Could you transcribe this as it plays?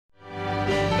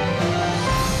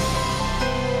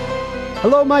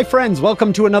Hello, my friends.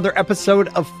 Welcome to another episode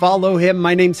of Follow Him.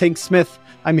 My name's Hank Smith.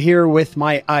 I'm here with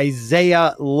my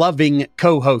Isaiah-loving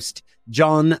co-host,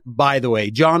 John, by the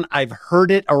way. John, I've heard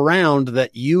it around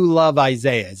that you love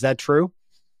Isaiah. Is that true?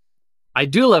 I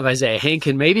do love Isaiah, Hank,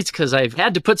 and maybe it's because I've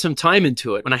had to put some time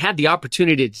into it. When I had the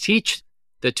opportunity to teach,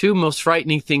 the two most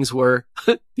frightening things were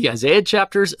the Isaiah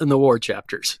chapters and the war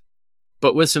chapters.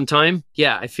 But with some time,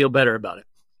 yeah, I feel better about it.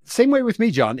 Same way with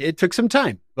me, John. It took some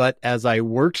time, but as I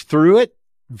worked through it,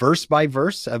 verse by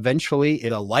verse, eventually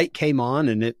a light came on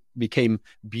and it became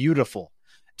beautiful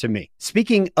to me.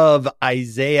 Speaking of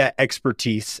Isaiah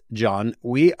expertise, John,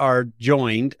 we are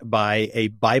joined by a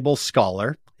Bible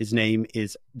scholar. His name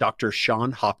is Dr.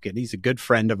 Shon Hopkin. He's a good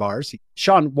friend of ours.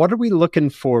 Shon, what are we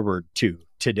looking forward to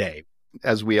today?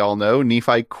 As we all know,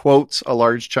 Nephi quotes a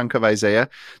large chunk of Isaiah.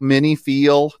 Many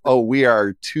feel, we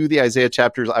are to the Isaiah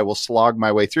chapters. I will slog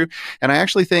my way through. And I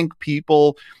actually think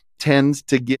people tend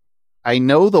to get, I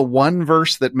know the one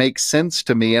verse that makes sense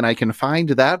to me, and I can find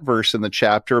that verse in the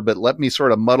chapter, but let me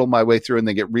sort of muddle my way through and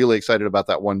then get really excited about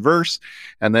that one verse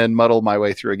and then muddle my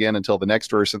way through again until the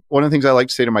next verse. And one of the things I like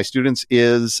to say to my students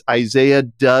is Isaiah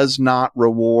does not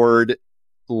reward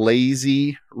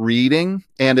lazy reading,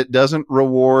 and it doesn't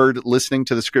reward listening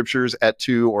to the scriptures at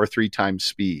 2 or 3 times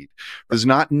speed. It's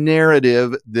not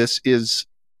narrative. This is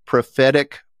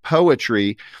prophetic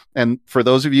poetry. And for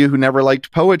those of you who never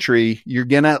liked poetry, you're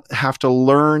going to have to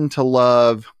learn to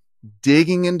love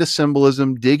digging into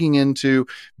symbolism, digging into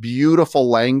beautiful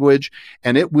language,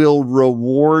 and it will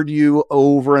reward you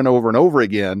over and over and over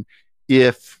again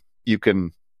if you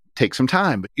can take some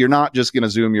time. But you're not just going to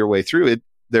zoom your way through it.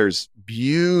 There's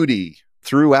beauty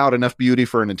throughout, enough beauty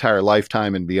for an entire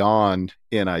lifetime and beyond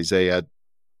in Isaiah.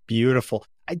 Beautiful.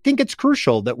 I think it's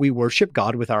crucial that we worship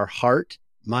God with our heart,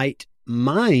 might,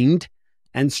 mind,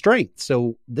 and strength.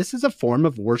 So this is a form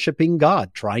of worshiping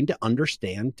God, trying to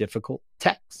understand difficult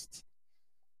texts.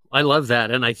 I love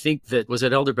that. And I think that, was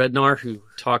it Elder Bednar who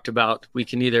talked about we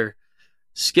can either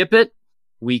skip it,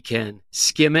 we can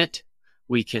skim it,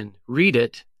 we can read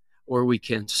it, or we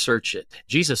can search it.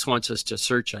 Jesus wants us to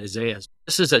search Isaiah.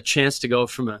 This is a chance to go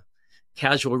from a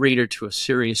casual reader to a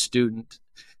serious student,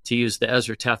 to use the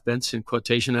Ezra Taft Benson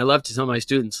quotation. I love to tell my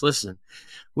students, listen,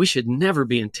 we should never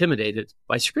be intimidated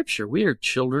by Scripture. We are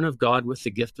children of God with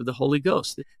the gift of the Holy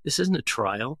Ghost. This isn't a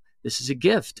trial. This is a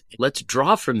gift. Let's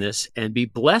draw from this and be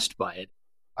blessed by it.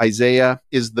 Isaiah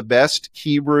is the best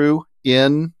Hebrew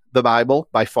in the Bible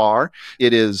by far.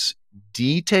 It is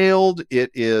detailed.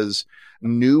 It is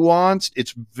nuanced.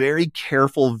 It's very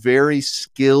careful, very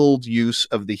skilled use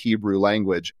of the Hebrew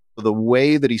language. The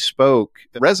way that he spoke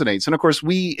resonates. And of course,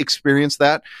 we experience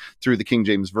that through the King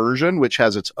James Version, which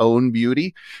has its own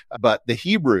beauty. But the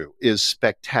Hebrew is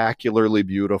spectacularly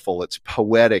beautiful. It's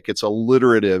poetic. It's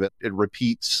alliterative. It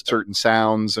repeats certain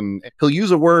sounds. And he'll use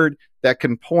a word that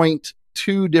can point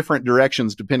 2 different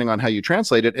directions depending on how you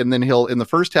translate it. And then he'll, in the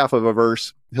first half of a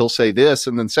verse, he'll say this,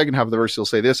 and then the second half of the verse, he'll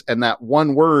say this. And that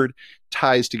one word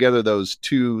ties together those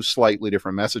 2 slightly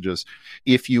different messages.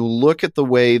 If you look at the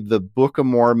way the Book of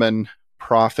Mormon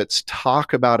prophets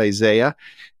talk about Isaiah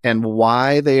and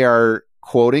why they are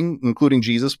quoting, including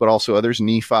Jesus, but also others,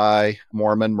 Nephi,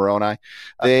 Mormon, Moroni,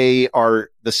 they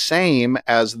are the same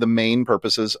as the main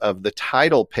purposes of the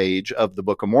title page of the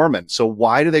Book of Mormon. So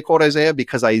why do they quote Isaiah?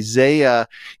 Because Isaiah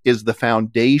is the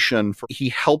foundation. He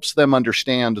helps them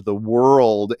understand the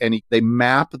world, and they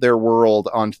map their world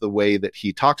onto the way that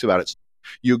he talks about it.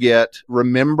 You get,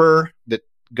 remember that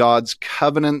God's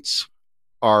covenants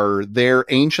are there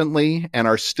anciently and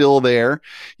are still there.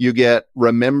 You get,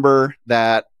 remember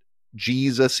that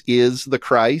Jesus is the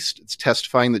Christ. It's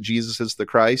testifying that Jesus is the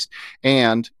Christ,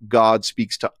 and God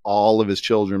speaks to all of his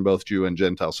children, both Jew and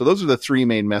Gentile. So those are the 3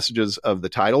 main messages of the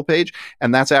title page.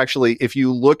 And that's actually, if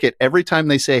you look at every time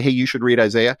they say, hey, you should read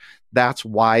Isaiah, that's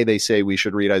why they say we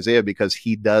should read Isaiah, because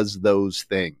he does those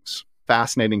things.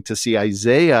 Fascinating to see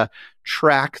Isaiah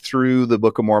track through the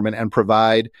Book of Mormon and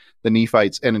provide the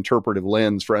Nephites an interpretive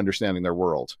lens for understanding their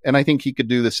world. And I think he could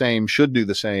do the same, should do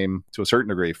the same to a certain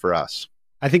degree for us.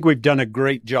 I think we've done a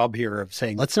great job here of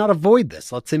saying, let's not avoid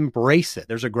this. Let's embrace it.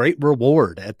 There's a great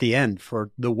reward at the end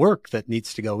for the work that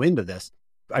needs to go into this.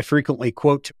 I frequently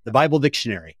quote the Bible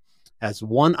dictionary. As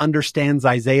one understands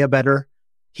Isaiah better,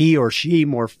 he or she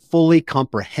more fully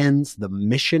comprehends the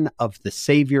mission of the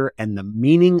Savior and the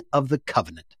meaning of the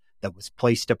covenant that was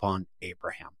placed upon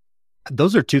Abraham.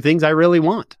 Those are 2 things I really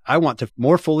want. I want to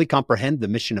more fully comprehend the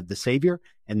mission of the Savior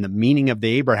and the meaning of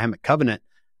the Abrahamic covenant.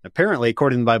 Apparently,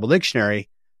 according to the Bible dictionary,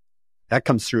 that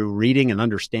comes through reading and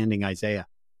understanding Isaiah.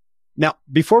 Now,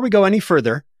 before we go any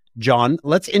further, John,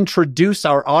 let's introduce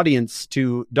our audience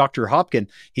to Dr. Hopkin.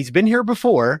 He's been here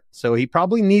before, so he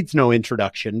probably needs no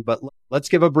introduction, but let's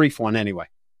give a brief one anyway.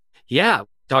 Yeah,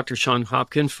 Dr. Shon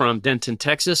Hopkin from Denton,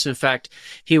 Texas. In fact,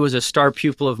 he was a star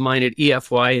pupil of mine at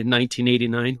EFY in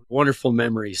 1989. Wonderful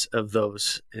memories of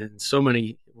those, and so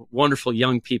many wonderful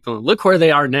young people. And look where they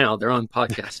are now. They're on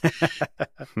podcast.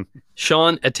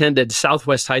 Shon attended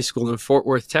Southwest High School in Fort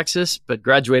Worth, Texas, but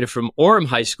graduated from Orem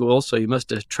High School. So he must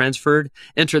have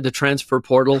entered the transfer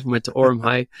portal, went to Orem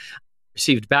High,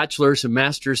 received bachelor's and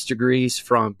master's degrees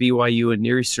from BYU in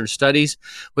Near Eastern Studies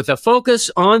with a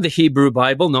focus on the Hebrew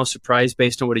Bible. No surprise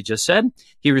based on what he just said.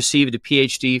 He received a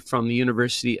PhD from the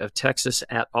University of Texas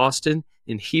at Austin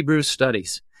in Hebrew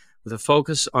Studies with a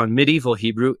focus on medieval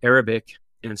Hebrew, Arabic,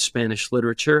 and Spanish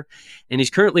literature. And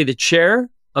he's currently the chair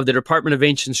of the Department of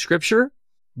Ancient Scripture.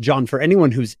 John, for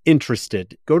anyone who's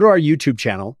interested, go to our YouTube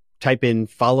channel, type in,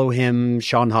 follow him,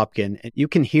 Shon Hopkin, and you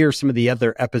can hear some of the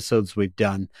other episodes we've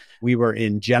done. We were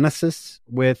in Genesis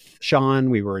with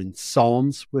Shon. We were in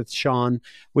Psalms with Shon.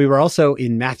 We were also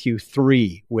in Matthew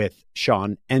 3 with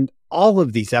Shon. And all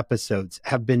of these episodes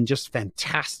have been just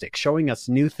fantastic, showing us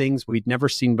new things we'd never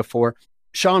seen before.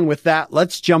 Shon, with that,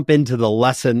 let's jump into the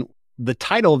lesson. The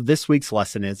title of this week's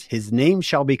lesson is His Name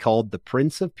Shall Be Called the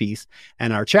Prince of Peace,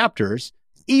 and our chapters,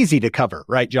 easy to cover,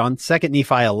 right, John? 2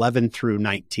 Nephi 11 through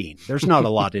 19. There's not a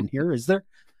lot in here, is there?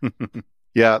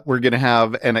 Yeah, we're going to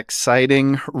have an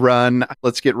exciting run.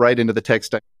 Let's get right into the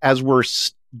text. As we're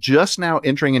just now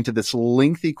entering into this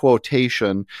lengthy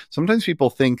quotation, sometimes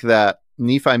people think that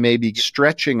Nephi may be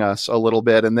stretching us a little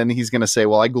bit, and then he's going to say,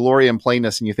 well, I glory in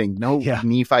plainness. And you think, no,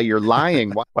 Nephi, you're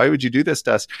lying. Why would you do this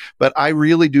to us? But I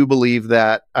really do believe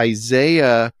that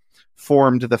Isaiah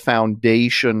formed the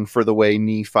foundation for the way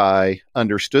Nephi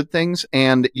understood things.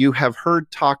 And you have heard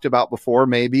talked about before,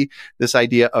 maybe, this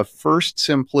idea of first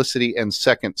simplicity and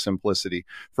second simplicity.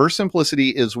 First simplicity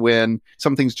is when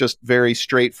something's just very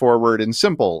straightforward and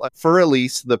simple. For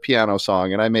Elise, the piano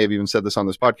song, and I may have even said this on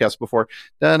this podcast before,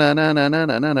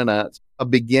 da-na-na-na-na-na-na-na. A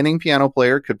beginning piano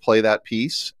player could play that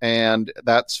piece, and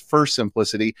that's first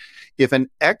simplicity. If an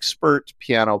expert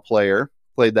piano player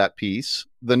played that piece,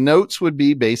 the notes would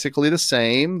be basically the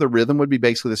same. The rhythm would be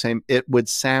basically the same. It would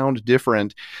sound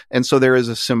different. And so there is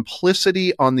a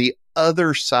simplicity on the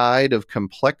other side of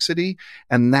complexity.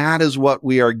 And that is what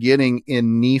we are getting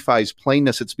in Nephi's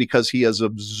plainness. It's because he has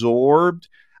absorbed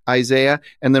Isaiah.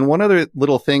 And then one other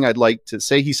little thing I'd like to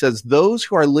say, he says, those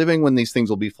who are living when these things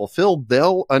will be fulfilled,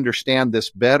 they'll understand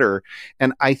this better.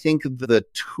 And I think the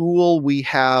tool we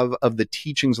have of the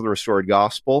teachings of the restored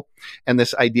gospel and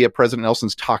this idea President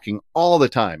Nelson's talking all the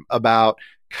time about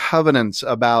covenants,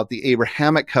 about the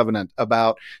Abrahamic covenant,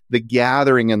 about the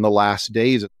gathering in the last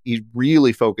days. He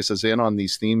really focuses in on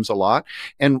these themes a lot.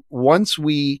 And once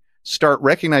we start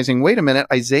recognizing, wait a minute,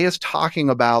 Isaiah's talking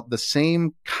about the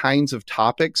same kinds of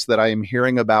topics that I am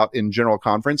hearing about in General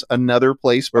Conference, another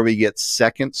place where we get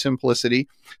second simplicity.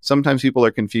 Sometimes people are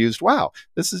confused. Wow,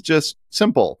 this is just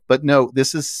simple. But no,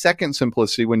 this is second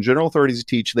simplicity. When general authorities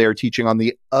teach, they are teaching on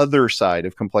the other side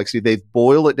of complexity. They've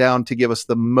boiled it down to give us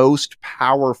the most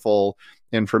powerful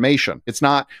information. It's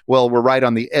not, well, we're right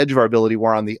on the edge of our ability.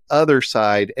 We're on the other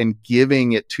side and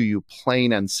giving it to you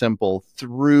plain and simple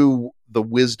through the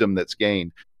wisdom that's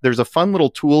gained. There's a fun little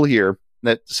tool here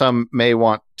that some may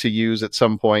want to use at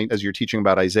some point as you're teaching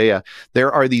about Isaiah.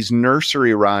 There are these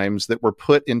nursery rhymes that were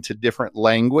put into different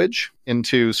language,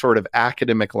 into sort of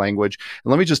academic language.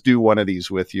 And let me just do one of these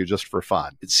with you just for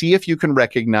fun. See if you can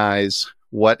recognize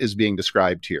what is being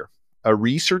described here. A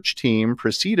research team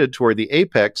proceeded toward the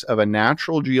apex of a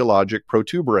natural geologic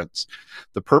protuberance.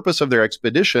 The purpose of their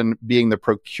expedition being the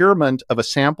procurement of a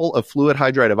sample of fluid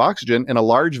hydride of oxygen in a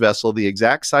large vessel, the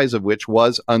exact size of which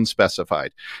was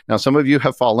unspecified. Now, some of you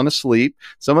have fallen asleep.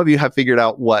 Some of you have figured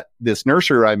out what this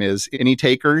nursery rhyme is. Any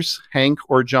takers, Hank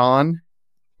or John?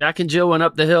 Jack and Jill went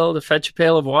up the hill to fetch a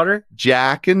pail of water.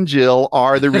 Jack and Jill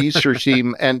are the research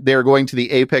team, and they're going to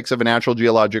the apex of a natural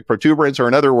geologic protuberance, or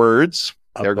in other words,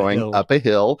 they're going up a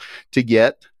hill to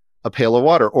get a pail of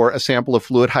water or a sample of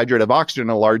fluid hydrate of oxygen in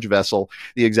a large vessel,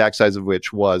 the exact size of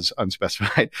which was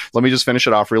unspecified. Let me just finish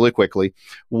it off really quickly.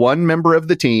 One member of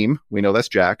the team, we know that's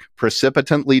Jack,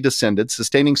 precipitantly descended,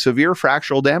 sustaining severe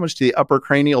fractural damage to the upper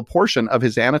cranial portion of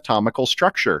his anatomical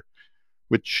structure,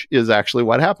 which is actually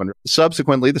what happened.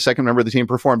 Subsequently, the second member of the team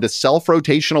performed a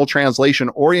self-rotational translation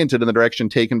oriented in the direction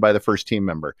taken by the first team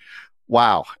member.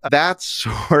 Wow, that's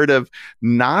sort of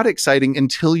not exciting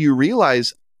until you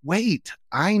realize wait,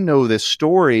 I know this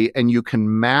story, and you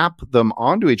can map them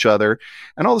onto each other.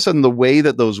 And all of a sudden, the way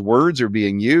that those words are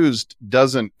being used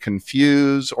doesn't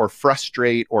confuse or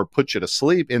frustrate or put you to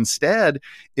sleep. Instead,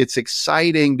 it's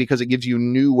exciting because it gives you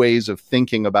new ways of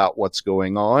thinking about what's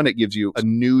going on. It gives you a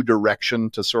new direction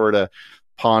to sort of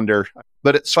ponder.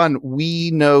 But it's fun.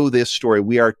 We know this story.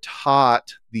 We are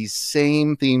taught these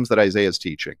same themes that Isaiah is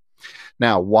teaching.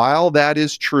 Now, while that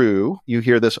is true, you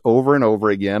hear this over and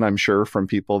over again, I'm sure, from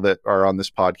people that are on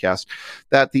this podcast,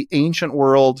 that the ancient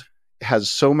world has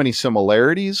so many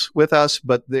similarities with us,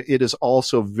 but it is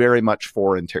also very much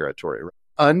foreign territory.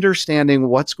 Understanding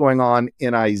what's going on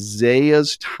in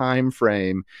Isaiah's time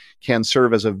frame can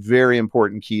serve as a very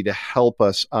important key to help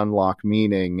us unlock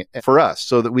meaning for us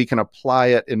so that we can apply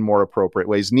it in more appropriate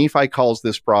ways. Nephi calls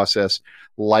this process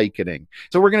likening.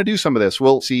 So we're going to do some of this.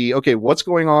 We'll see, okay, what's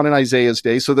going on in Isaiah's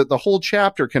day so that the whole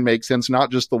chapter can make sense, not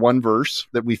just the one verse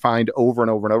that we find over and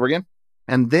over and over again.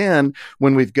 And then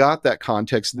when we've got that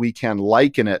context, we can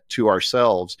liken it to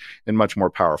ourselves in much more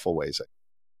powerful ways.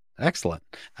 Excellent.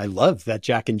 I love that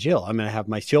Jack and Jill. I'm going to have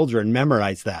my children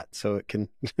memorize that so it can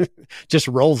just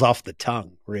rolls off the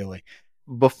tongue, really.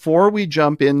 Before we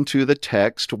jump into the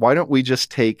text, why don't we just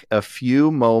take a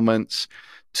few moments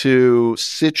to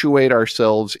situate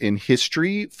ourselves in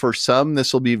history? For some,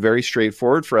 this will be very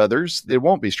straightforward. For others, it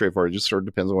won't be straightforward. It just sort of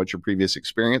depends on what your previous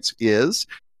experience is.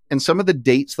 And some of the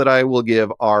dates that I will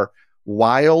give are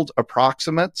wild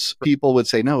approximates. People would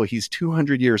say, no, he's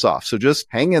 200 years off. So just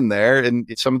hang in there.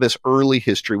 And some of this early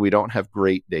history, we don't have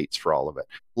great dates for all of it.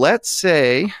 Let's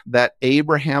say that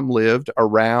Abraham lived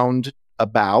around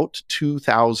about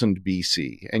 2000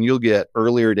 BC, and you'll get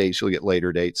earlier dates, you'll get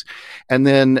later dates. And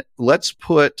then let's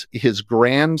put his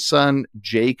grandson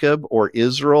Jacob or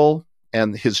Israel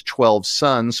and his 12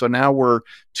 sons. So now we're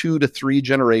 2 to 3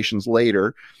 generations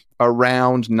later,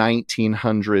 around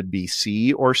 1900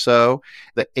 BC or so.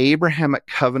 The Abrahamic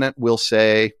covenant will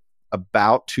say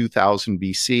about 2000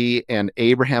 BC. And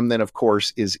Abraham then, of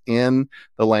course, is in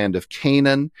the land of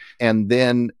Canaan. And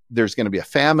then there's going to be a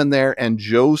famine there. And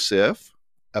Joseph,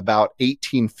 about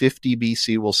 1850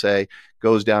 BC, we'll say,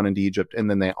 goes down into Egypt.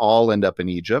 And then they all end up in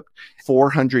Egypt.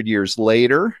 400 years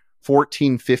later,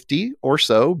 1450 or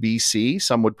so BC,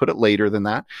 some would put it later than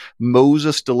that,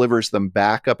 Moses delivers them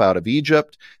back up out of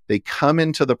Egypt. They come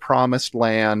into the promised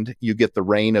land. You get the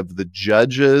reign of the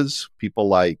judges, people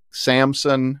like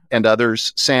Samson and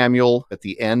others, Samuel at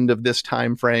the end of this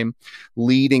time frame,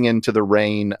 leading into the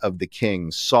reign of the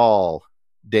kings, Saul,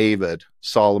 David,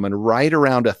 Solomon, right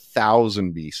around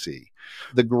 1000 BC.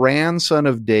 The grandson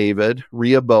of David,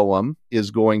 Rehoboam, is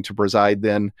going to preside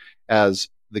then as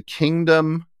the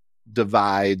kingdom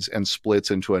divides and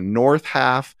splits into a north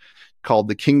half called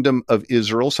the Kingdom of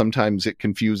Israel. Sometimes it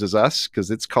confuses us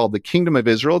because it's called the Kingdom of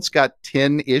Israel. It's got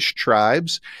 10-ish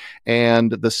tribes,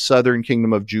 and the southern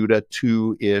kingdom of Judah,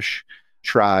 2-ish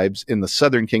tribes in the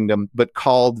southern kingdom, but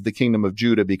called the Kingdom of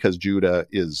Judah because Judah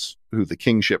is who the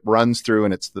kingship runs through,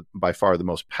 and it's by far the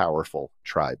most powerful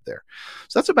tribe there.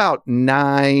 So that's about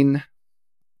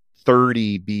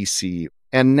 930 BC.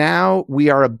 And now we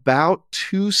are about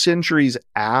 2 centuries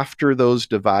after those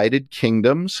divided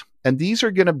kingdoms. And these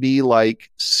are going to be like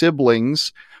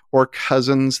siblings or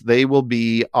cousins. They will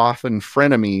be often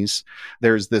frenemies.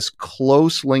 There's this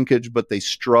close linkage, but they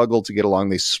struggle to get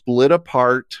along. They split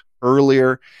apart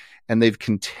earlier, and they've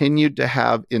continued to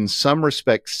have, in some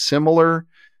respects, similar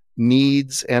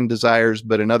needs and desires,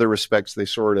 but in other respects, they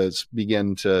sort of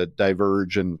begin to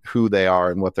diverge in who they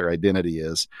are and what their identity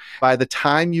is. By the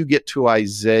time you get to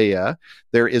Isaiah,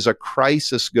 there is a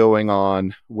crisis going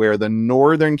on where the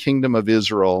northern kingdom of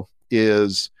Israel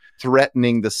is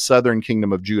threatening the southern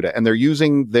kingdom of Judah. And they're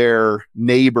using their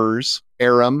neighbors,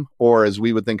 Aram, or as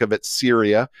we would think of it,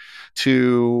 Syria,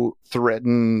 to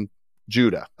threaten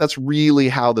Judah. That's really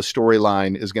how the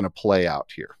storyline is going to play out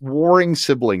here. Warring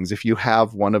siblings, if you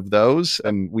have one of those,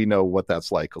 and we know what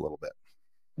that's like a little bit.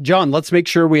 John, let's make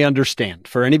sure we understand.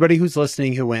 For anybody who's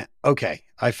listening who went, okay,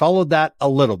 I followed that a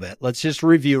little bit. Let's just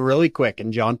review really quick.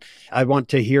 And John, I want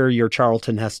to hear your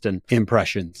Charlton Heston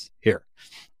impressions here.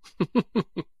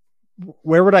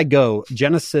 Where would I go?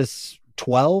 Genesis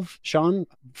 12, Shon,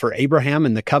 for Abraham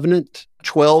and the covenant?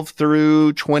 12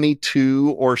 through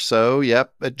 22 or so.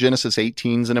 Yep. Genesis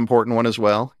 18 is an important one as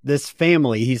well. This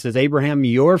family, he says, Abraham,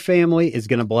 your family is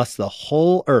going to bless the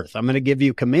whole earth. I'm going to give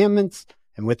you commandments.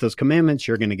 And with those commandments,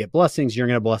 you're going to get blessings. You're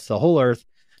going to bless the whole earth.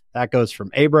 That goes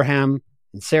from Abraham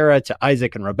and Sarah to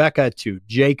Isaac and Rebekah to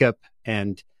Jacob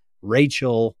and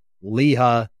Rachel,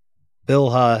 Leah,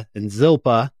 Bilhah, and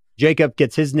Zilpah. Jacob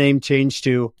gets his name changed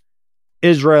to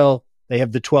Israel. They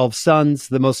have the 12 sons,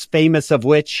 the most famous of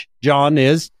which, John,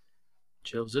 is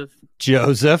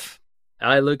Joseph.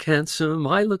 I look handsome.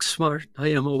 I look smart. I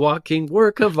am a walking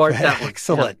work of art. That one.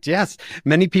 Excellent. Yeah. Yes.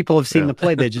 Many people have seen the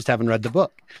play. They just haven't read the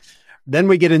book. Then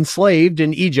we get enslaved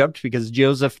in Egypt because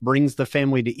Joseph brings the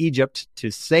family to Egypt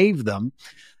to save them.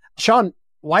 Shon,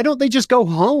 why don't they just go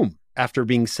home after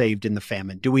being saved in the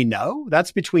famine? Do we know?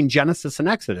 That's between Genesis and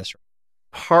Exodus.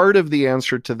 Part of the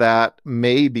answer to that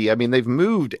may be, they've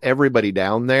moved everybody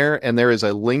down there and there is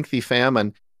a lengthy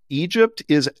famine. Egypt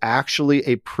is actually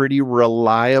a pretty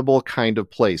reliable kind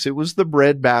of place. It was the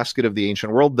breadbasket of the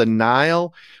ancient world. The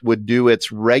Nile would do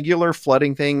its regular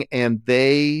flooding thing, and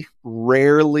they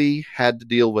rarely had to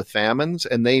deal with famines.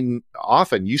 And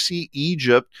you see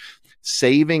Egypt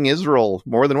saving Israel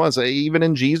more than once. Even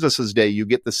in Jesus's day, you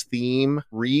get this theme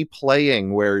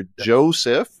replaying where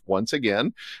Joseph, once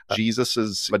again,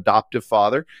 Jesus's adoptive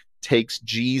father, takes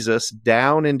Jesus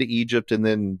down into Egypt, and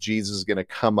then Jesus is going to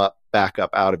come back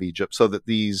up out of Egypt, so that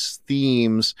these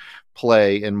themes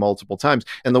play in multiple times.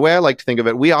 And the way I like to think of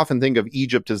it, we often think of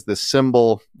Egypt as this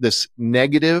symbol, this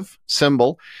negative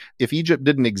symbol. If Egypt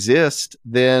didn't exist,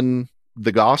 then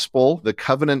the gospel, the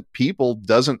covenant people,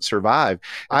 doesn't survive.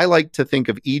 I like to think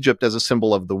of Egypt as a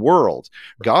symbol of the world.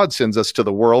 God sends us to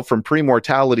the world from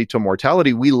pre-mortality to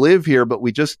mortality. We live here, but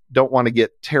we just don't want to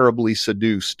get terribly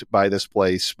seduced by this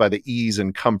place, by the ease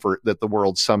and comfort that the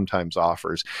world sometimes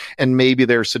offers. And maybe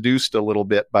they're seduced a little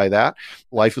bit by that.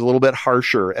 Life is a little bit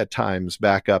harsher at times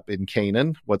back up in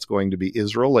Canaan, what's going to be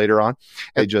Israel later on.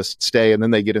 They just stay, and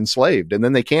then they get enslaved, and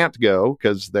then they can't go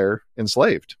because they're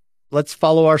enslaved. Let's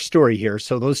follow our story here.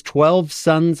 So those 12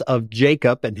 sons of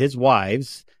Jacob and his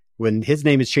wives, when his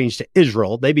name is changed to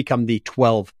Israel, they become the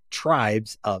 12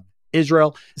 tribes of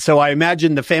Israel. So I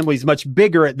imagine the family's much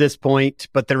bigger at this point,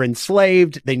 but they're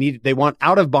enslaved. They want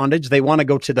out of bondage. They want to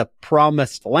go to the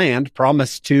promised land,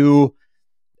 promised to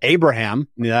Abraham,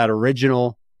 that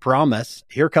original promise.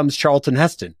 Here comes Charlton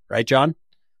Heston, right, John?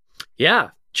 Yeah.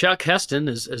 Chuck Heston,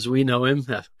 as we know him,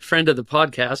 a friend of the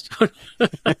podcast.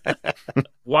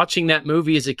 Watching that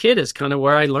movie as a kid is kind of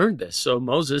where I learned this. So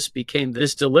Moses became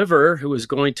this deliverer who was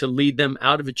going to lead them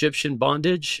out of Egyptian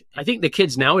bondage. I think the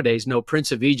kids nowadays know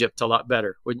Prince of Egypt a lot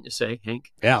better, wouldn't you say,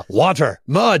 Hank? Yeah. Water,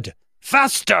 mud,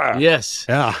 faster. Yes.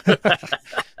 Yeah.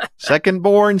 Second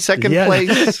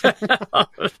place.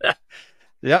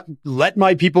 Yeah. Let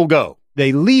my people go.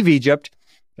 They leave Egypt.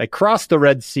 They cross the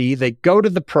Red Sea. They go to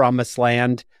the promised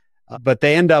land, but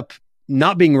they end up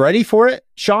not being ready for it,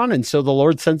 Shon. And so the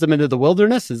Lord sends them into the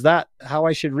wilderness. Is that how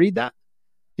I should read that?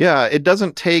 Yeah, it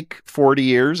doesn't take 40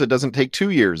 years. It doesn't take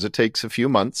 2 years. It takes a few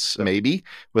months, maybe,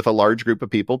 with a large group of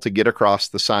people to get across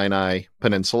the Sinai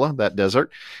Peninsula, that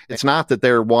desert. It's not that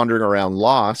they're wandering around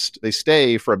lost. They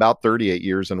stay for about 38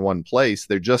 years in one place.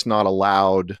 They're just not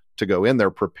allowed to go in. They're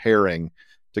preparing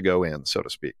to go in, so to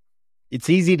speak. It's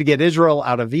easy to get Israel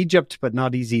out of Egypt, but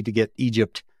not easy to get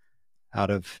Egypt out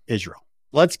of Israel.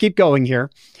 Let's keep going here.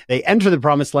 They enter the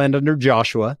promised land under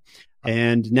Joshua,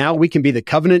 and now we can be the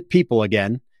covenant people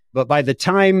again. But by the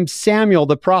time Samuel,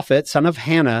 the prophet, son of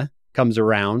Hannah, comes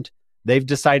around, they've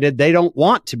decided they don't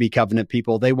want to be covenant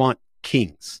people. They want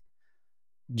kings.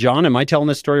 John, am I telling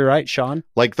this story right, Shon?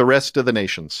 Like the rest of the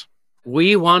nations.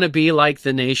 We want to be like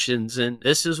the nations, and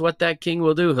this is what that king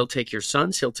will do. He'll take your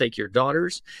sons, he'll take your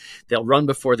daughters, they'll run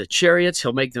before the chariots,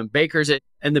 he'll make them bakers,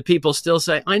 and the people still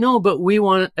say, I know, but we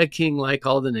want a king like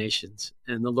all the nations.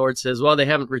 And the Lord says, well, they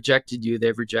haven't rejected you,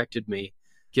 they've rejected me.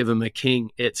 Give them a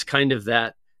king. It's kind of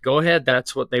that, go ahead,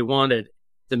 that's what they wanted.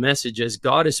 The message is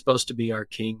God is supposed to be our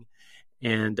king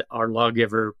and our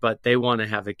lawgiver, but they want to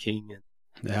have a king.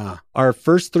 Yeah. Our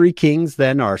first three kings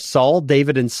then are Saul,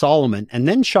 David, and Solomon. And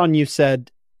then, Shon, you said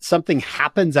something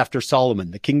happens after Solomon.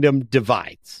 The kingdom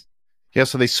divides. Yeah,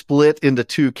 so they split into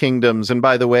two kingdoms. And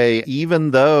by the way,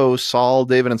 even though Saul,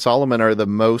 David, and Solomon are the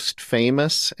most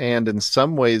famous and in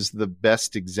some ways the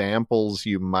best examples,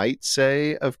 you might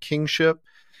say, of kingship,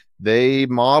 they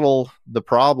model the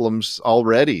problems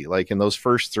already. Like in those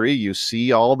first three, you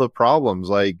see all the problems.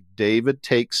 Like David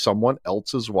takes someone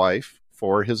else's wife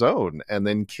for his own and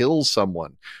then kills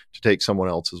someone to take someone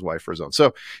else's wife for his own.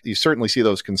 So you certainly see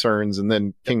those concerns. And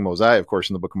then King Mosiah, of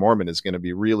course, in the Book of Mormon is going to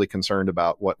be really concerned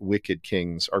about what wicked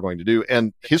kings are going to do.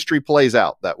 And history plays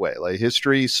out that way. Like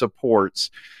history supports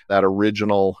that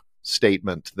original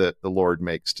statement that the Lord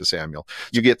makes to Samuel.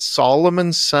 You get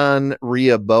Solomon's son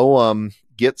Rehoboam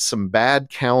gets some bad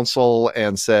counsel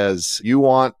and says, you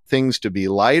want things to be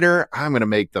lighter? I'm going to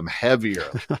make them heavier.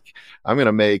 I'm going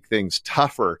to make things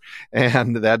tougher.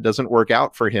 And that doesn't work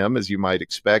out for him, as you might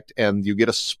expect. And you get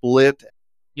a split.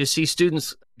 You see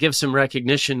students give some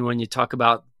recognition when you talk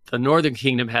about the northern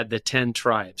kingdom had the 10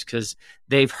 tribes because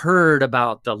they've heard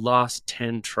about the lost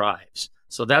 10 tribes.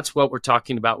 So that's what we're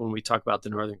talking about when we talk about the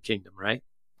northern kingdom, right?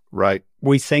 Right.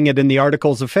 We sing it in the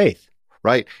Articles of Faith.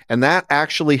 Right. And that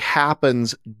actually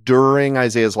happens during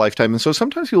Isaiah's lifetime. And so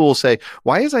sometimes people will say,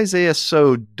 why is Isaiah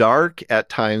so dark at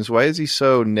times? Why is he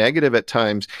so negative at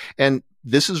times? And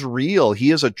this is real.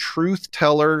 He is a truth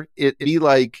teller. It'd be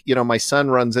like, my son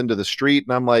runs into the street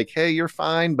and I'm like, hey, you're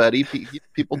fine, buddy.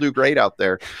 People do great out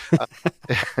there.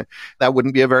 That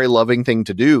wouldn't be a very loving thing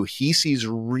to do. He sees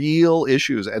real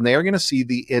issues, and they are going to see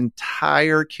the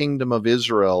entire kingdom of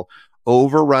Israel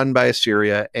overrun by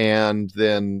Assyria, and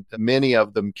then many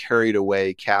of them carried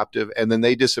away captive, and then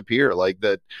they disappear. Like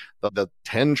the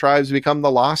 10 tribes become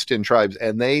the lost 10 tribes,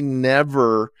 and they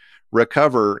never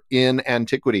recover in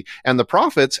antiquity. And the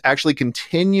prophets actually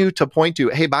continue to point to,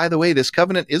 hey, by the way, this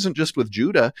covenant isn't just with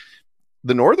Judah.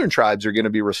 The northern tribes are going to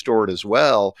be restored as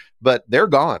well, but they're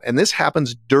gone. And this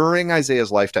happens during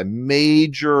Isaiah's lifetime,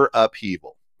 major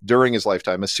upheaval. During his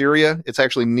lifetime. Assyria, it's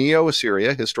actually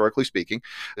Neo-Assyria, historically speaking,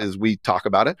 as we talk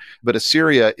about it. But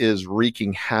Assyria is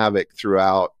wreaking havoc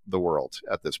throughout the world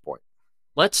at this point.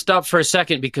 Let's stop for a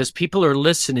second because people are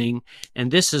listening,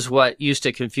 and this is what used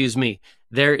to confuse me.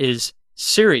 There is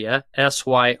Syria,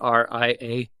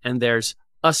 Syria, and there's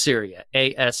Assyria,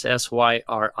 Assyria,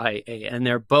 and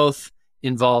they're both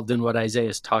involved in what Isaiah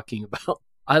is talking about.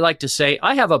 I like to say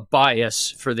I have a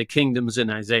bias for the kingdoms in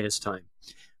Isaiah's time.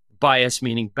 Bias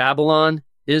meaning Babylon,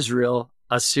 Israel,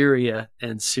 Assyria,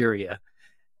 and Syria.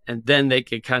 And then they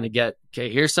could kind of get,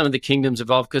 okay, here's some of the kingdoms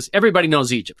involved, because everybody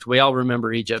knows Egypt. We all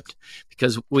remember Egypt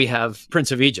because we have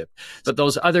Prince of Egypt. But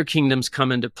those other kingdoms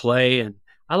come into play. And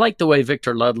I like the way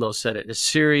Victor Ludlow said it.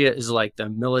 Assyria is like the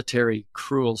military,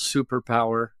 cruel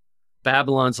superpower.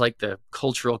 Babylon's like the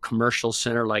cultural, commercial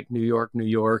center, like New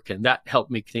York. And that helped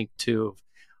me think, too, of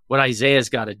what Isaiah's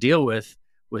got to deal with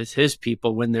his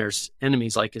people when there's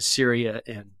enemies like Assyria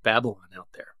and Babylon out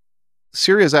there.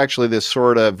 Syria is actually this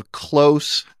sort of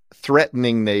close,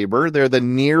 threatening neighbor. They're the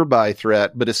nearby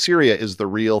threat, but Assyria is the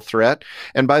real threat.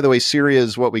 And by the way, Syria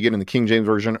is what we get in the King James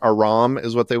Version. Aram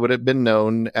is what they would have been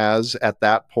known as at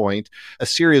that point.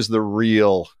 Assyria is the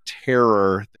real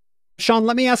terror. Shon,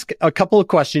 let me ask a couple of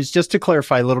questions just to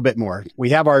clarify a little bit more.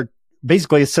 We have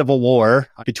basically a civil war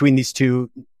between these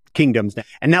two kingdoms,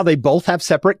 and now they both have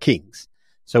separate kings.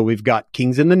 So we've got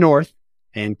kings in the north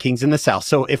and kings in the south.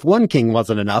 So if one king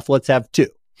wasn't enough, let's have two.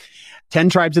 10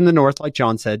 tribes in the north, like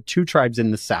John said, 2 tribes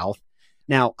in the south.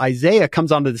 Now, Isaiah comes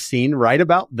onto the scene right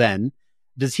about then.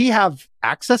 Does he have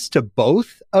access to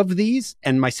both of these?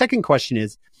 And my second question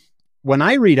is, when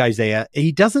I read Isaiah,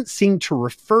 he doesn't seem to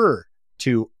refer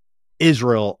to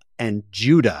Israel and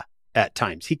Judah at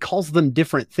times. He calls them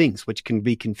different things, which can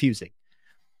be confusing.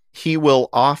 He will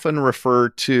often refer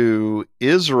to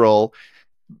Israel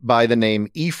by the name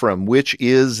Ephraim, which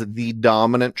is the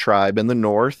dominant tribe in the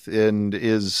north and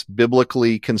is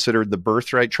biblically considered the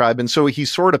birthright tribe. And so he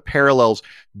sort of parallels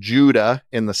Judah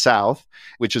in the south,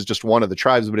 which is just one of the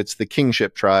tribes, but it's the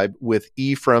kingship tribe, with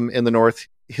Ephraim in the north.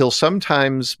 He'll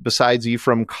sometimes, besides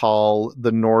Ephraim, call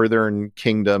the northern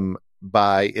kingdom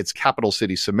by its capital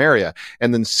city, Samaria.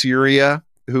 And then Syria,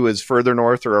 who is further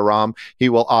north, or Aram, he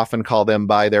will often call them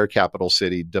by their capital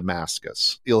city,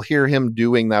 Damascus. You'll hear him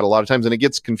doing that a lot of times, and it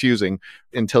gets confusing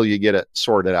until you get it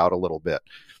sorted out a little bit.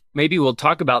 Maybe we'll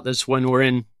talk about this when we're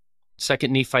in 2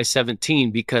 Nephi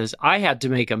 17, because I had to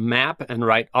make a map and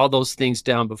write all those things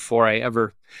down before I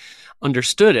ever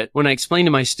understood it. When I explain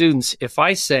to my students, if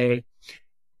I say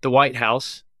the White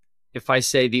House, if I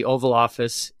say the Oval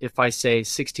Office, if I say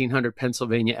 1600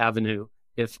 Pennsylvania Avenue,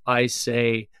 if I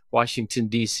say Washington,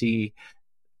 D.C.,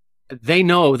 they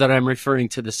know that I'm referring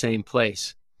to the same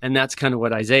place. And that's kind of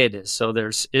what Isaiah is. So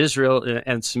there's Israel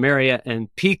and Samaria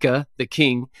and Pekah, the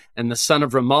king, and the son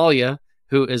of Remaliah,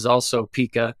 who is also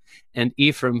Pekah, and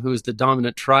Ephraim, who is the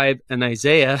dominant tribe. And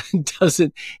Isaiah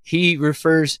he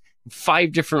refers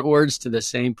 5 different words to the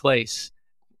same place.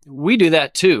 We do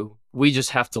that too. We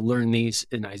just have to learn these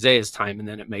in Isaiah's time, and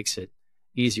then it makes it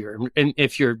easier. And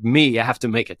if you're me, you have to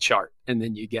make a chart, and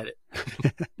then you get it.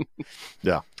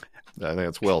 Yeah, I think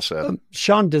that's well said.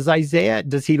 Shon, does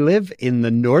he live in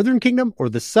the northern kingdom or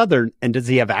the southern, and does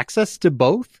he have access to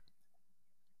both?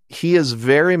 He is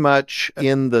very much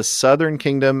in the southern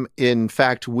kingdom, in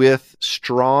fact, with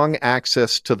strong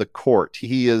access to the court.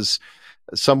 He is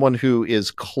someone who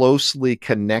is closely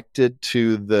connected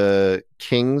to the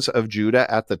kings of Judah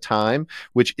at the time,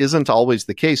 which isn't always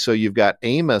the case. So you've got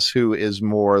Amos, who is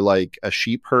more like a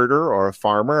sheep herder or a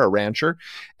farmer, a rancher.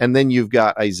 And then you've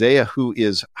got Isaiah, who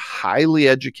is highly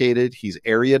educated. He's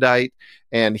erudite,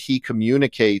 and he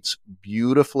communicates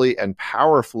beautifully and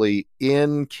powerfully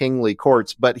in kingly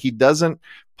courts, but he doesn't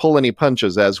pull any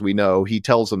punches, as we know. He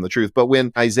tells them the truth. But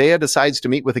when Isaiah decides to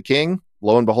meet with a king,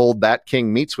 lo and behold, that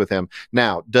king meets with him.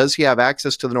 Now, does he have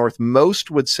access to the north?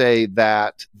 Most would say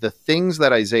that the things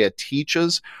that Isaiah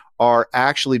teaches are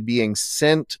actually being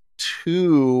sent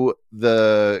to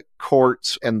the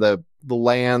courts and the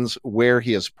lands where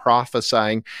he is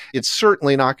prophesying. It's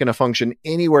certainly not going to function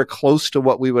anywhere close to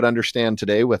what we would understand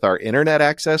today with our internet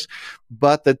access,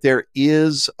 but that there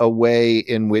is a way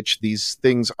in which these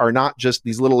things are not just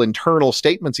these little internal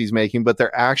statements he's making, but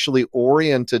they're actually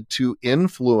oriented to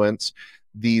influence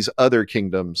these other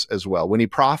kingdoms as well. When he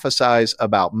prophesies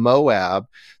about Moab,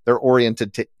 they're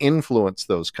oriented to influence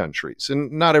those countries.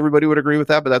 And not everybody would agree with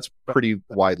that, but that's pretty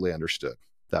widely understood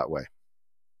that way.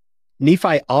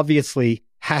 Nephi obviously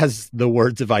has the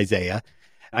words of Isaiah.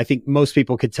 I think most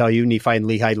people could tell you Nephi and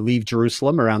Lehi leave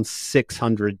Jerusalem around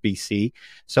 600 BC.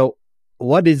 So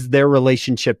what is their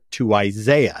relationship to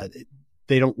Isaiah?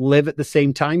 They don't live at the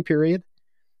same time period?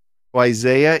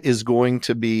 Isaiah is going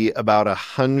to be about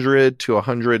 100 to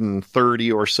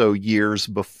 130 or so years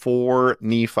before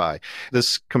Nephi.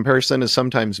 This comparison is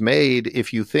sometimes made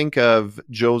if you think of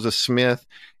Joseph Smith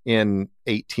in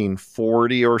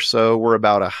 1840 or so. We're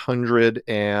about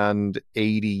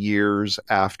 180 years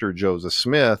after Joseph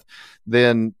Smith.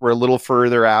 Then we're a little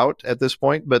further out at this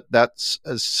point, but that's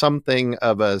something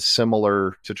of a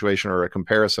similar situation or a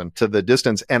comparison to the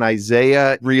distance. And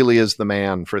Isaiah really is the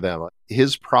man for them.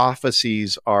 His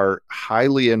prophecies are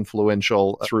highly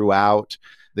influential throughout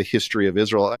the history of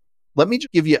Israel. Let me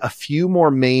just give you a few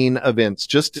more main events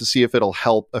just to see if it'll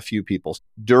help a few people.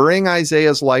 During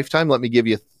Isaiah's lifetime, let me give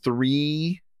you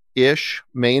 3-ish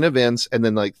main events and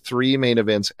then like 3 main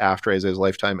events after Isaiah's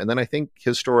lifetime. And then I think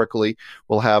historically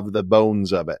we'll have the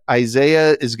bones of it.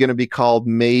 Isaiah is going to be called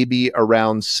maybe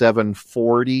around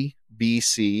 740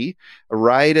 BC,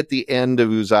 right at the end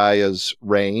of Uzziah's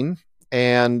reign.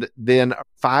 And then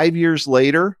 5 years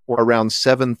later, or around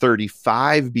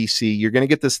 735 BC, you're going to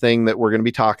get this thing that we're going to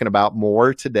be talking about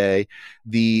more today,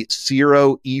 the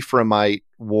Syro-Ephraimite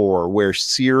War, where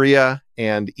Syria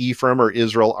and Ephraim or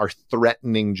Israel are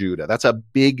threatening Judah. That's a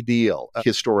big deal,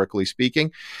 historically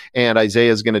speaking, and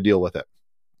Isaiah is going to deal with it.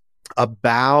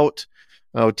 About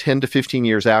 10 to 15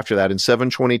 years after that, in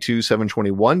 722,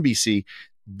 721 BC,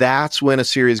 that's when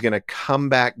Assyria is going to come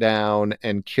back down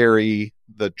and carry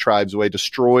the tribes away,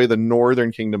 destroy the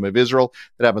northern kingdom of Israel.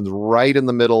 That happens right in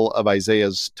the middle of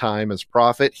Isaiah's time as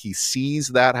prophet. He sees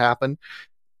that happen.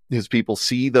 His people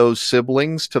see those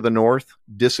siblings to the north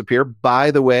disappear.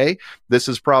 By the way, this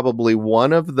is probably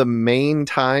one of the main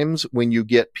times when you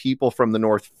get people from the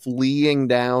north fleeing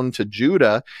down to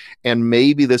Judah. And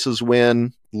maybe this is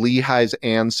when Lehi's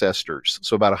ancestors,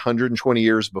 so about 120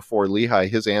 years before Lehi,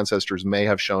 his ancestors may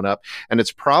have shown up. And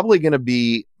it's probably going to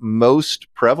be most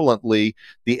prevalently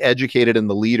the educated and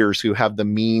the leaders who have the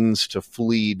means to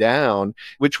flee down,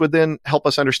 which would then help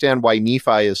us understand why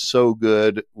Nephi is so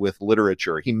good with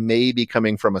literature. He may be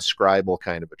coming from a scribal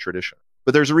kind of a tradition.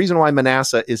 But there's a reason why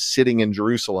Manasseh is sitting in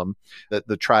Jerusalem,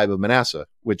 the tribe of Manasseh,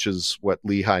 which is what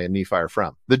Lehi and Nephi are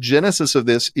from. The genesis of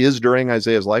this is during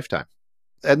Isaiah's lifetime.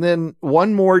 And then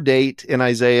one more date in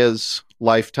Isaiah's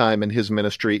lifetime in his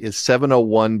ministry is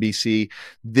 701 BC.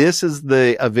 This is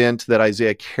the event that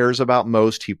Isaiah cares about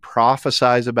most. He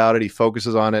prophesies about it. He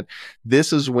focuses on it.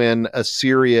 This is when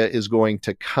Assyria is going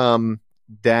to come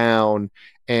down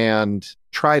and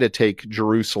try to take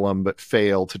Jerusalem, but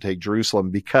fail to take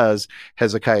Jerusalem because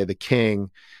Hezekiah the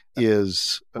king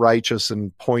is righteous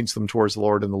and points them towards the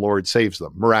Lord, and the Lord saves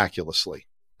them miraculously.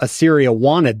 Assyria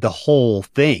wanted the whole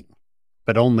thing,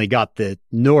 but only got the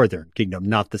northern kingdom,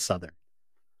 not the southern.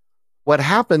 What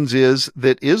happens is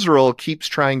that Israel keeps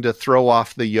trying to throw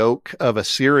off the yoke of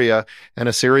Assyria, and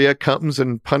Assyria comes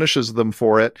and punishes them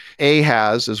for it.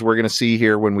 Ahaz, as we're going to see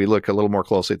here when we look a little more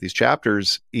closely at these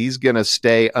chapters, he's going to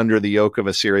stay under the yoke of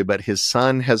Assyria, but his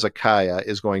son Hezekiah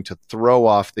is going to throw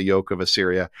off the yoke of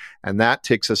Assyria, and that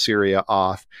ticks Assyria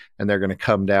off, and they're going to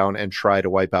come down and try to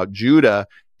wipe out Judah,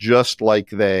 just like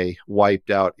they wiped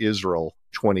out Israel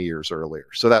 20 years earlier.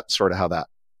 So that's sort of how that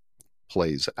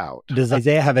plays out. Does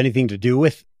Isaiah have anything to do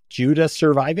with Judah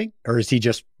surviving, or is he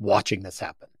just watching this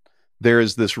happen? There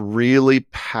is this really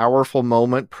powerful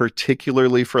moment,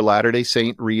 particularly for Latter-day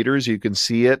Saint readers. You can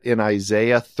see it in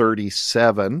Isaiah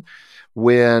 37,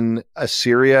 when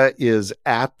Assyria is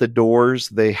at the doors.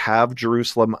 They have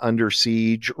Jerusalem under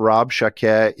siege.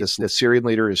 Rabshakeh, the Assyrian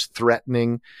leader, is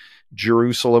threatening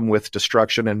Jerusalem with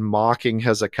destruction and mocking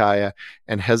Hezekiah.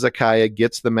 And Hezekiah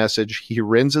gets the message. He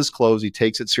rends his clothes. He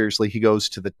takes it seriously. He goes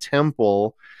to the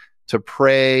temple to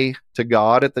pray to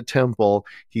God at the temple.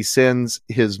 He sends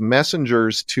his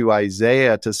messengers to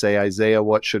Isaiah to say, Isaiah,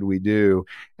 what should we do?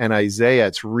 And Isaiah,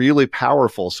 it's really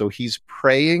powerful. So he's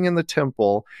praying in the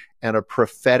temple, and a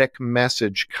prophetic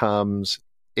message comes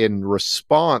in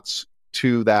response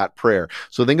to that prayer.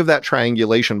 So think of that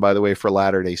triangulation, by the way, for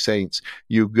Latter-day Saints.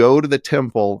 You go to the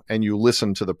temple and you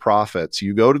listen to the prophets.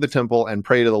 You go to the temple and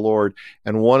pray to the Lord.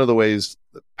 And one of the ways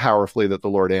powerfully that the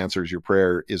Lord answers your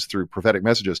prayer is through prophetic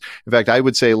messages. In fact, I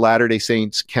would say Latter-day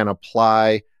Saints can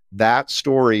apply that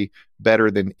story better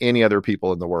than any other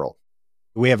people in the world.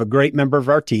 We have a great member of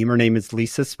our team. Her name is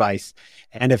Lisa Spice.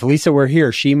 And if Lisa were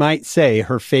here, she might say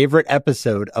her favorite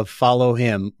episode of Follow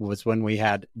Him was when we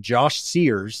had Josh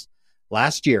Sears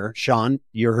last year. Shon,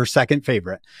 you're her second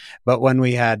favorite. But when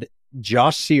we had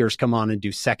Josh Sears come on and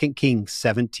do 2 Kings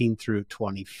 17 through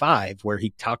 25, where he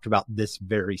talked about this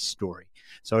very story.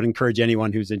 So I'd encourage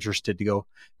anyone who's interested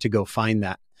to go find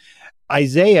that.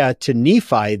 Isaiah to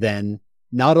Nephi then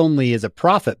not only is a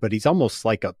prophet, but he's almost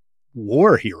like a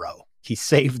war hero. He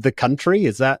saved the country.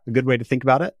 Is that a good way to think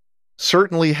about it?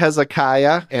 Certainly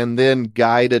Hezekiah, and then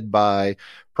guided by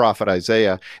prophet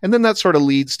Isaiah. And then that sort of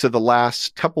leads to the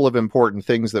last couple of important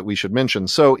things that we should mention.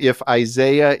 So if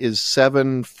Isaiah is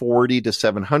 740 to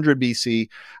 700 BC,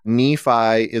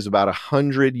 Nephi is about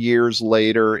 100 years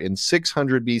later in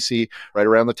 600 BC, right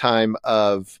around the time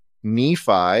of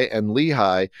Nephi and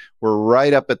Lehi. We're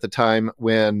right up at the time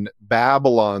when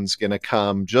Babylon's going to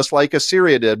come, just like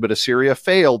Assyria did, but Assyria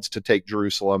failed to take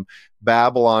Jerusalem.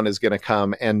 Babylon is going to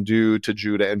come and do to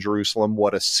Judah and Jerusalem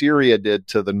what Assyria did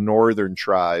to the northern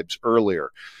tribes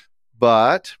earlier.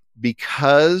 But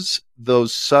because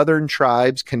those southern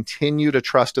tribes continue to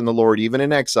trust in the Lord, even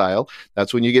in exile,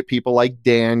 that's when you get people like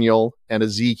Daniel and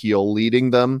Ezekiel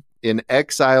leading them in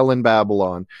exile in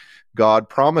Babylon. God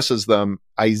promises them,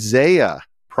 Isaiah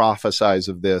prophesies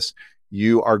of this,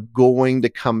 you are going to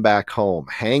come back home.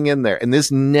 Hang in there. And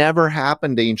this never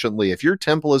happened anciently. If your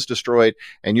temple is destroyed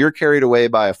and you're carried away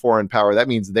by a foreign power, that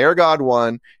means their God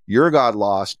won, your God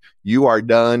lost, you are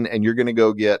done, and you're going to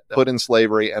go get put in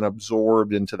slavery and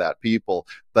absorbed into that people.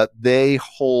 But they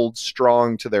hold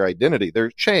strong to their identity.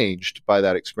 They're changed by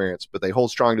that experience, but they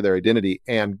hold strong to their identity,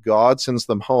 and God sends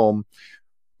them home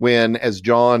when, as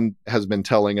John has been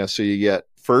telling us, so you get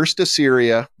first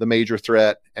Assyria, the major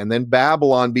threat, and then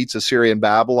Babylon beats Assyria, and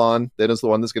Babylon then is the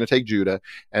one that's going to take Judah.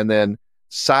 And then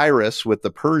Cyrus with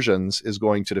the Persians is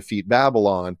going to defeat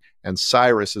Babylon, and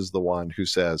Cyrus is the one who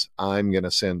says, I'm going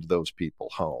to send those people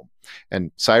home.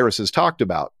 And Cyrus is talked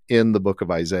about in the book of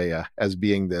Isaiah as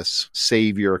being this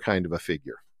savior kind of a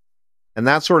figure. And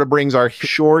that sort of brings our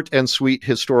short and sweet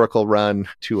historical run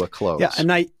to a close. Yeah,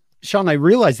 and Shon, I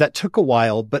realize that took a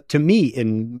while, but to me,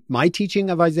 in my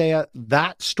teaching of Isaiah,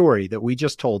 that story that we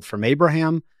just told from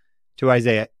Abraham to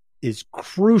Isaiah is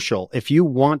crucial if you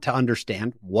want to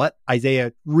understand what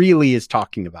Isaiah really is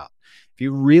talking about. If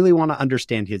you really want to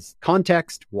understand his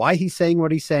context, why he's saying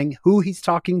what he's saying, who he's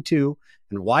talking to,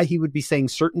 and why he would be saying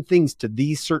certain things to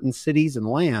these certain cities and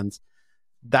lands,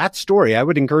 that story, I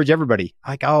would encourage everybody,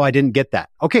 like, oh, I didn't get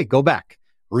that. Okay, go back.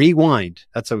 Rewind.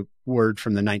 That's a word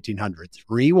from the 1900s.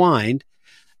 Rewind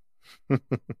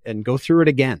and go through it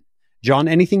again. John,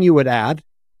 anything you would add?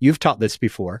 You've taught this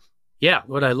before. Yeah,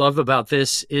 what I love about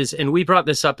this is, and we brought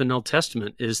this up in Old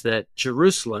Testament, is that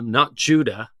Jerusalem, not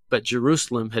Judah, but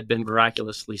Jerusalem had been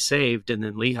miraculously saved. And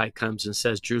then Lehi comes and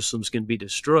says Jerusalem's going to be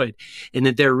destroyed. And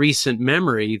in their recent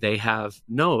memory, they have,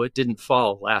 no, it didn't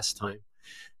fall last time.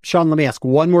 Shon, let me ask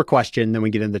one more question, then we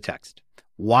get into the text.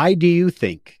 Why do you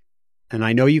think, and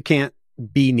I know you can't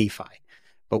be Nephi,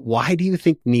 but why do you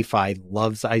think Nephi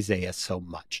loves Isaiah so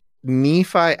much?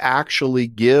 Nephi actually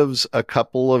gives a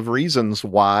couple of reasons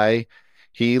why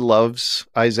he loves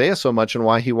Isaiah so much and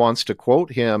why he wants to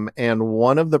quote him. And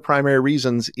one of the primary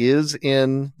reasons is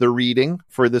in the reading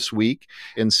for this week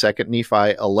in 2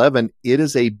 Nephi 11. It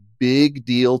is a big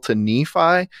deal to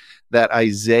Nephi that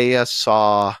Isaiah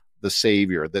saw the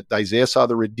Savior, that Isaiah saw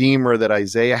the Redeemer, that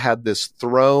Isaiah had this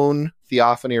throne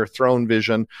theophany or throne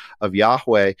vision of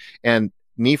Yahweh. And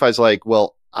Nephi's like,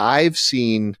 well, I've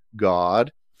seen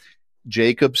God.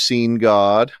 Jacob's seen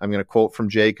God. I'm going to quote from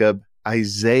Jacob.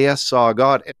 Isaiah saw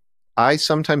God. I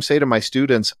sometimes say to my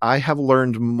students, I have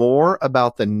learned more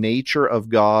about the nature of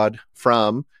God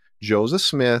from Joseph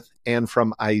Smith and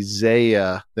from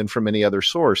Isaiah than from any other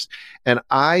source. And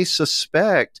I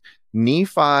suspect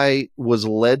Nephi was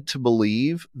led to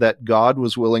believe that God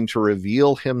was willing to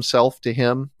reveal himself to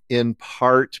him in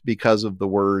part because of the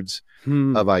words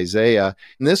of Isaiah.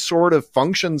 And this sort of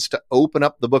functions to open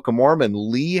up the Book of Mormon.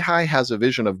 Lehi has a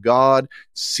vision of God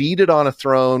seated on a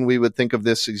throne. We would think of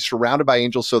this, he's surrounded by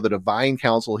angels, so the divine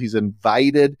council, he's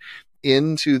invited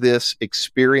into this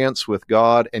experience with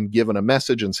God and given a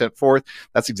message and sent forth.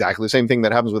 That's exactly the same thing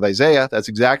that happens with Isaiah. That's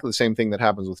exactly the same thing that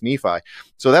happens with Nephi.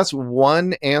 So that's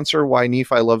one answer why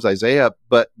Nephi loves Isaiah.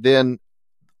 But then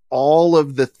all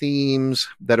of the themes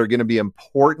that are going to be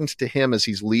important to him as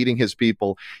he's leading his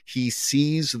people, he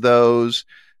sees those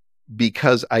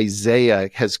because Isaiah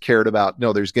has cared about,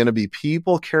 no, there's going to be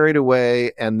people carried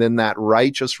away, and then that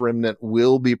righteous remnant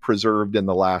will be preserved in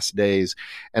the last days.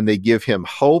 And they give him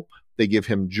hope. They give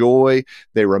him joy.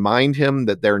 They remind him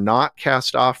that they're not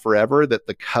cast off forever, that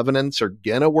the covenants are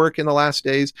going to work in the last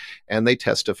days, and they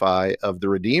testify of the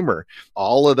Redeemer.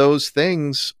 All of those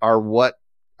things are what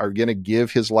are going to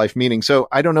give his life meaning. So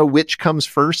I don't know which comes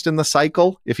first in the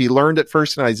cycle, if he learned it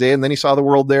first in Isaiah and then he saw the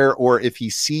world there, or if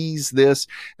he sees this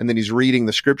and then he's reading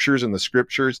the scriptures and the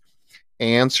scriptures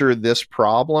answer this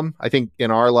problem. I think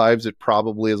in our lives, it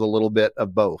probably is a little bit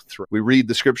of both. We read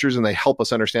the scriptures and they help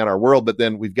us understand our world, but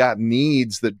then we've got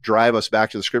needs that drive us back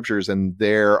to the scriptures, and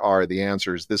there are the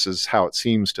answers. This is how it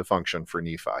seems to function for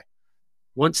Nephi.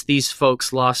 Once these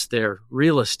folks lost their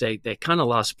real estate, they kind of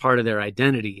lost part of their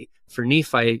identity. For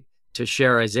Nephi to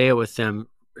share Isaiah with them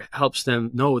helps them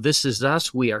know this is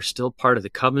us. We are still part of the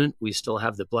covenant. We still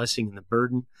have the blessing and the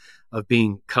burden of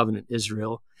being covenant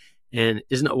Israel. And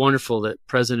isn't it wonderful that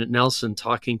President Nelson,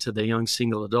 talking to the young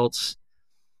single adults,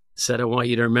 said, I want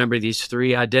you to remember these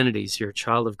three identities. You're a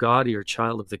child of God, you're a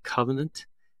child of the covenant,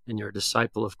 and you're a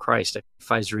disciple of Christ.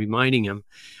 Nephi's reminding him,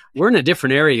 we're in a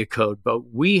different area code,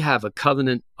 but we have a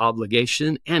covenant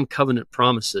obligation and covenant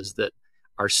promises that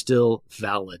are still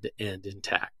valid and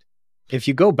intact. If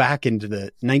you go back into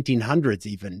the 1900s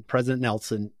even, President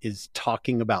Nelson is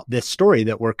talking about this story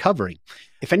that we're covering.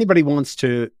 If anybody wants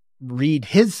to read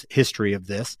his history of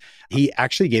this, he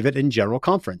actually gave it in General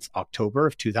Conference, October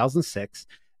of 2006,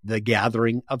 The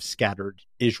Gathering of Scattered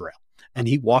Israel. And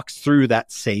he walks through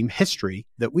that same history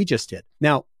that we just did.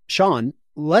 Now, Shon,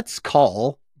 let's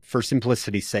call, for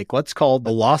simplicity's sake, let's call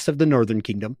the loss of the northern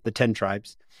kingdom, the 10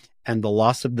 tribes, and the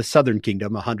loss of the southern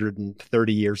kingdom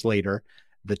 130 years later,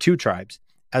 the 2 tribes,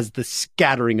 as the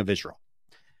scattering of Israel.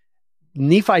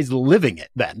 Nephi's living it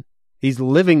then. He's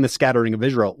living the scattering of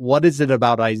Israel. What is it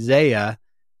about Isaiah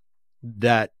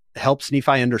that helps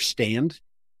Nephi understand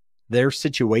their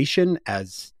situation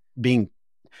as being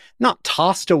not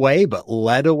tossed away, but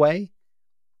led away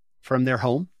from their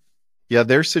home? Yeah,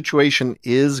 their situation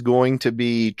is going to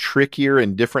be trickier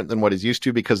and different than what is used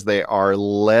to because they are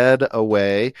led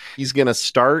away. He's going to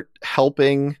start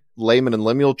helping Laman and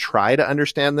Lemuel try to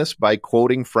understand this by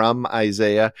quoting from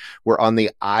Isaiah. We're on the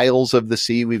isles of the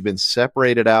sea. We've been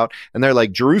separated out. And they're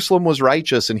like, Jerusalem was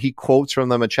righteous. And he quotes from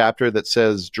them a chapter that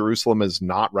says Jerusalem is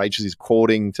not righteous. He's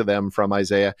quoting to them from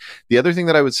Isaiah. The other thing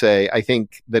that I would say, I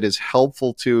think that is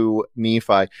helpful to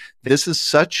Nephi, this is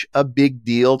such a big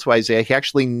deal to Isaiah. He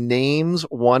actually names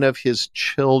one of his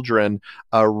children,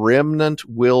 a remnant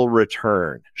will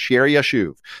return, Sher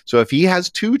Yashuv. So if he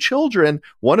has 2 children,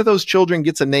 one of those children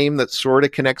gets a name that sort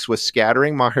of connects with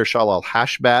scattering, Mahershal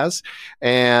al-Hashbaz,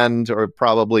 or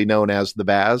probably known as the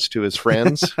Baz to his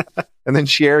friends. And then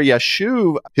Sher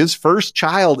Yashuv, his first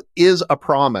child is a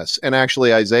promise. And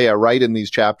actually Isaiah, right in these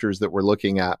chapters that we're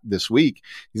looking at this week,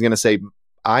 he's going to say,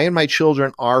 I and my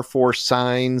children are for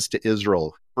signs to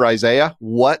Israel. For Isaiah,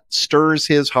 what stirs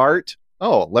his heart?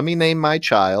 Oh, let me name my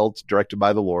child, directed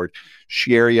by the Lord,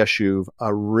 Sher Yashuv,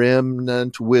 a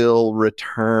remnant will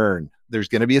return. There's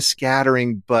going to be a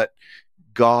scattering, but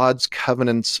God's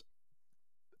covenants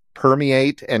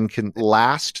permeate and can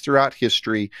last throughout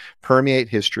history, permeate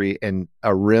history, and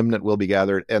a remnant will be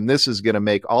gathered. And this is going to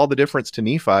make all the difference to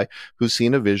Nephi, who's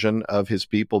seen a vision of his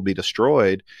people be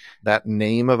destroyed, that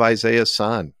name of Isaiah's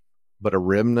son, but a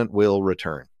remnant will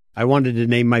return. I wanted to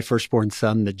name my firstborn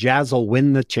son, the Jazz will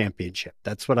win the championship.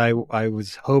 That's what I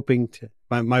was hoping to.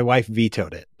 My wife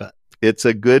vetoed it, but it's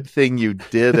a good thing you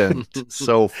didn't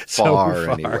so far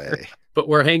anyway. But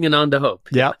we're hanging on to hope.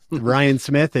 Yeah. Ryan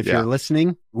Smith, if you're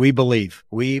listening, we believe.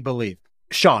 We believe.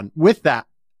 Shon, with that,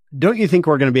 don't you think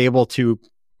we're going to be able to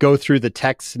go through the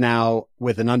text now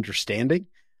with an understanding?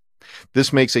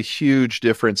 This makes a huge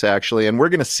difference, actually. And we're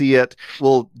going to see it.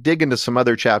 We'll dig into some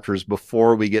other chapters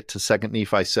before we get to 2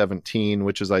 Nephi 17,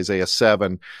 which is Isaiah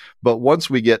 7. But once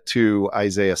we get to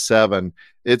Isaiah 7,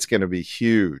 it's going to be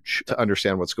huge to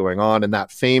understand what's going on. And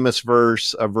that famous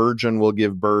verse, a virgin will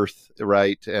give birth,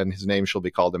 right? And his name shall be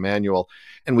called Emmanuel.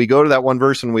 And we go to that one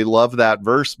verse and we love that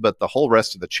verse, but the whole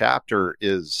rest of the chapter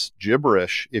is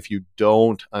gibberish if you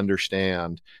don't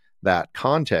understand that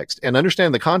context. And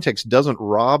understand the context doesn't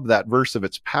rob that verse of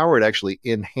its power. It actually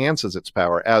enhances its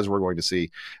power, as we're going to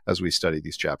see as we study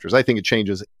these chapters. I think it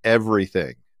changes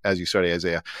everything as you study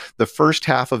Isaiah. The first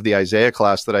half of the Isaiah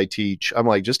class that I teach, I'm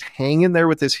like, just hang in there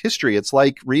with this history. It's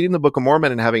like reading the Book of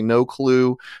Mormon and having no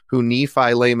clue who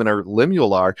Nephi, Laman, or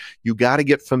Lemuel are. You got to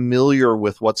get familiar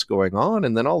with what's going on.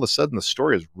 And then all of a sudden, the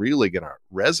story is really going to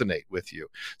resonate with you.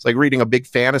 It's like reading a big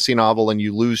fantasy novel and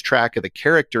you lose track of the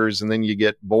characters and then you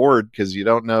get bored because you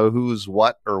don't know who's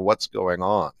what or what's going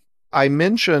on. I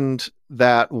mentioned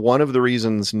that one of the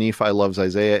reasons Nephi loves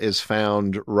Isaiah is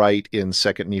found right in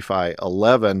 2 Nephi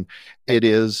 11. It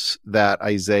is that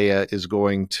Isaiah is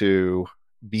going to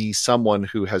be someone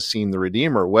who has seen the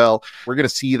Redeemer. Well, we're going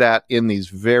to see that in these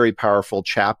very powerful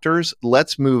chapters.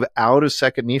 Let's move out of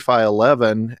 2 Nephi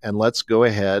 11 and let's go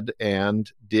ahead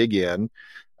and dig in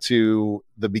to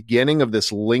the beginning of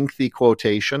this lengthy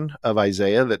quotation of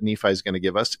Isaiah that Nephi is going to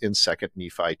give us in 2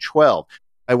 Nephi 12.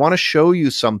 I want to show you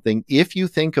something. If you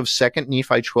think of 2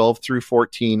 Nephi 12 through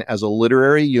 14 as a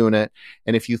literary unit,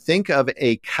 and if you think of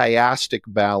a chiastic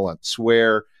balance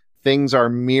where things are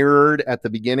mirrored at the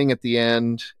beginning, at the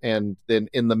end, and then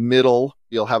in the middle,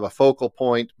 you'll have a focal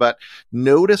point. But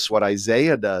notice what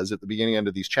Isaiah does at the beginning end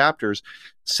of these chapters.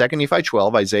 2 Nephi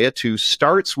 12, Isaiah 2,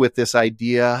 starts with this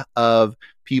idea of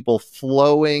people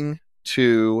flowing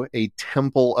to a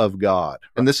temple of God.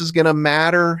 And this is going to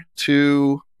matter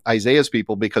to Isaiah's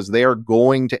people because they are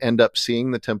going to end up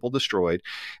seeing the temple destroyed.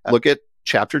 Look at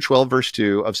chapter 12, verse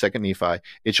 2 of 2 Nephi.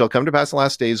 It shall come to pass in the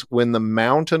last days when the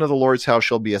mountain of the Lord's house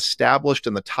shall be established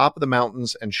in the top of the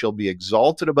mountains and shall be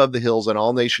exalted above the hills, and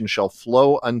all nations shall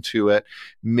flow unto it.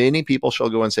 Many people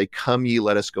shall go and say, Come ye,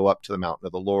 let us go up to the mountain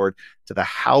of the Lord, to the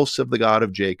house of the God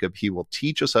of Jacob. He will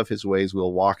teach us of his ways. We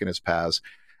will walk in his paths.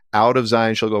 Out of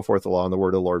Zion shall go forth the law and the word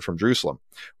of the Lord from Jerusalem.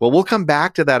 Well, we'll come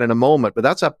back to that in a moment, but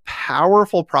that's a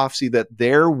powerful prophecy that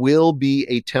there will be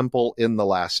a temple in the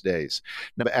last days.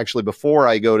 Now, actually, before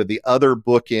I go to the other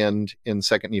bookend in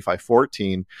 2 Nephi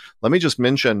 14, let me just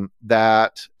mention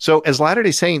that, so as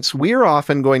Latter-day Saints, we are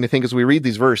often going to think as we read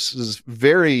these verses,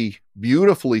 very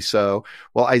beautifully so,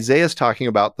 well, Isaiah's talking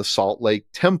about the Salt Lake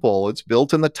Temple. It's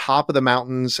built in the top of the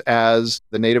mountains as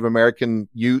the Native American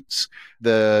Utes,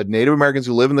 the Native Americans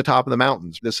who live in the top of the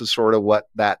mountains. This is sort of what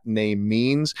that name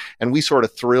means. And we sort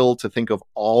of thrill to think of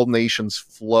all nations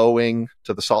flowing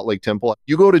to the Salt Lake Temple.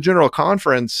 You go to General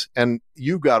Conference and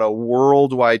you've got a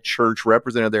worldwide church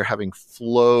represented there having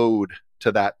flowed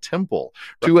to that temple,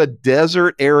 to a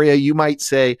desert area, you might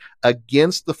say,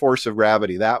 against the force of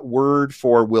gravity. That word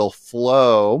for will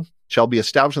flow shall be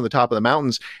established on the top of the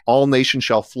mountains. All nations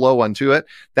shall flow unto it.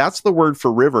 That's the word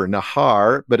for river,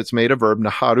 nahar, but it's made a verb,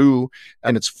 naharu,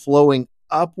 and it's flowing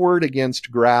upward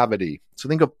against gravity. So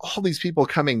think of all these people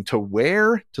coming to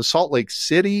where? To Salt Lake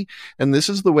City. And this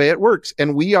is the way it works.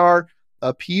 And we are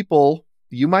a people,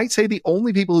 you might say the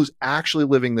only people who's actually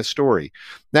living this story.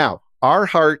 Now, our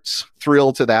hearts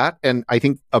thrill to that, and I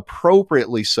think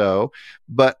appropriately so.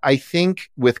 But I think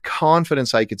with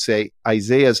confidence, I could say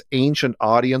Isaiah's ancient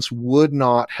audience would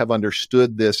not have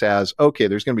understood this as, okay,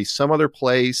 there's going to be some other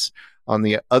place on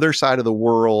the other side of the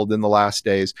world in the last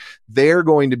days. They're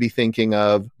going to be thinking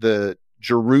of the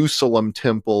Jerusalem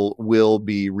temple will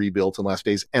be rebuilt in the last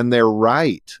days. And they're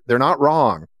right. They're not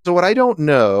wrong. So what I don't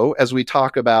know as we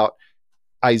talk about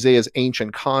Isaiah's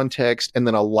ancient context and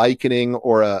then a likening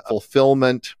or a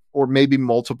fulfillment or maybe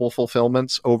multiple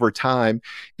fulfillments over time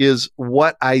is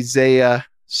what Isaiah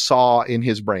saw in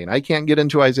his brain. I can't get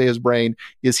into Isaiah's brain.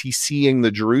 Is he seeing the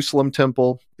Jerusalem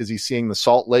temple? Is he seeing the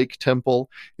Salt Lake temple?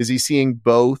 Is he seeing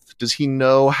both? Does he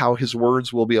know how his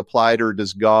words will be applied, or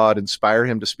does God inspire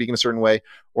him to speak in a certain way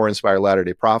or inspire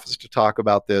Latter-day Prophets to talk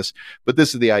about this? But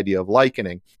this is the idea of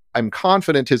likening. I'm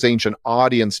confident his ancient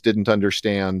audience didn't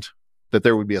understand that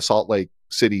there would be a Salt Lake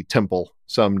City temple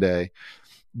someday,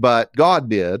 but God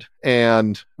did.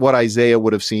 And what Isaiah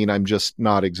would have seen, I'm just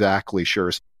not exactly sure.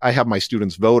 I have my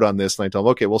students vote on this and I tell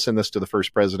them, okay, we'll send this to the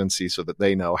First Presidency so that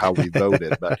they know how we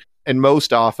voted. And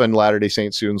most often Latter-day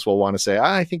Saint students will want to say,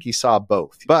 I think he saw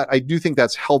both. But I do think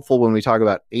that's helpful when we talk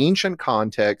about ancient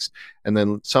context and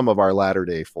then some of our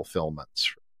Latter-day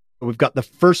fulfillments. We've got the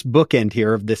first bookend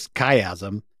here of this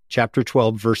chiasm, chapter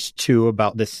 12, verse 2,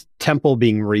 about this temple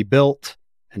being rebuilt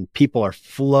and people are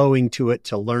flowing to it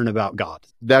to learn about God.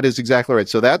 That is exactly right.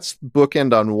 So that's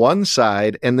bookend on one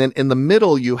side. And then in the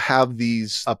middle, you have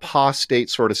these apostate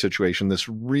sort of situation, this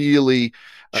really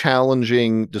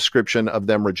challenging description of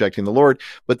them rejecting the Lord.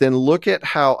 But then look at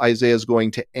how Isaiah is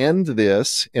going to end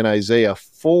this in Isaiah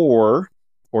 4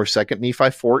 or 2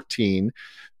 Nephi 14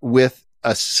 with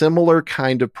a similar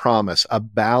kind of promise, a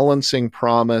balancing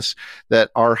promise that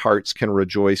our hearts can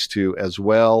rejoice to as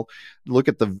well. Look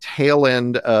at the tail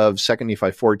end of 2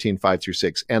 Nephi 14,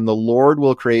 5-6. And the Lord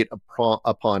will create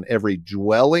upon every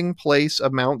dwelling place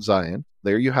of Mount Zion.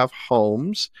 There you have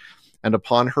homes. And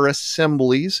upon her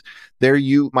assemblies, there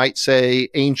you might say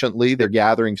anciently they're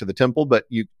gathering to the temple, but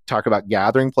you talk about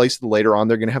gathering places later on.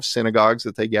 They're going to have synagogues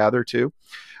that they gather to.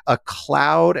 A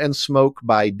cloud and smoke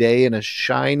by day and a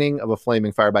shining of a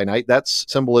flaming fire by night. That's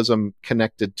symbolism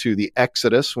connected to the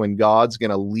Exodus when God's going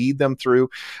to lead them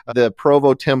through. The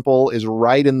Provo Temple is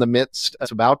right in the midst. It's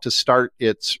about to start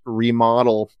its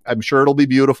remodel. I'm sure it'll be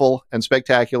beautiful and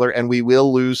spectacular, and we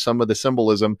will lose some of the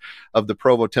symbolism of the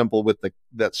Provo Temple with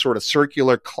that sort of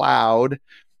circular cloud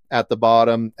at the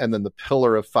bottom and then the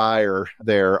pillar of fire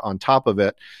there on top of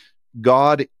it.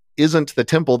 God isn't the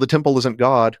temple. The temple isn't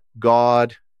God.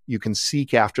 You can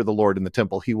seek after the Lord in the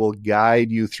temple. He will guide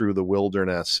you through the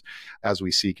wilderness as we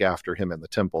seek after him in the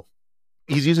temple.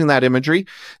 He's using that imagery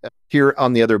here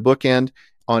on the other bookend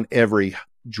on every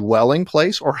dwelling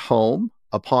place or home,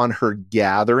 upon her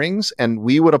gatherings. And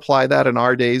we would apply that in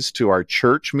our days to our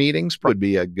church meetings, would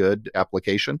be a good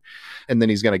application. And then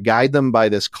he's going to guide them by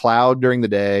this cloud during the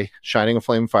day, shining a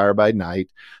flame of fire by night.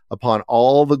 Upon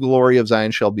all the glory of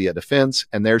Zion shall be a defense,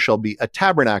 and there shall be a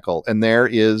tabernacle, and there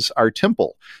is our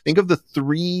temple. Think of the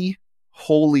three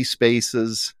holy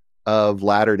spaces of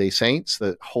Latter-day Saints,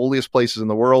 the holiest places in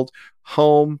the world: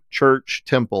 home, church,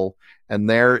 temple. And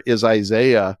there is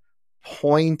Isaiah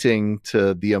pointing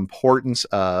to the importance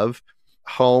of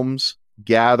homes,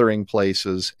 gathering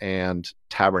places, and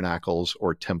tabernacles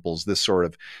or temples, this sort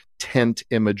of tent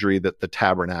imagery that the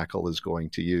tabernacle is going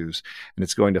to use. And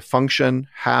it's going to function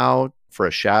how? For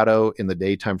a shadow in the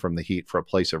daytime from the heat, for a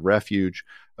place of refuge,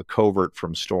 a covert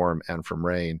from storm and from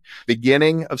rain.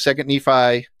 Beginning of 2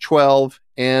 Nephi 12,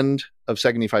 end of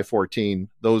 2 Nephi 14,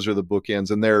 those are the bookends,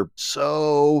 and they're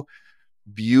so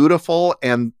beautiful.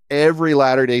 And every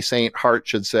Latter-day Saint heart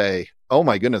should say, oh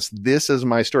my goodness, this is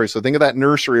my story. So think of that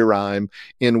nursery rhyme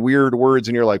in weird words,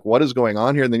 and you're like, what is going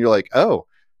on here? And then you're like, oh,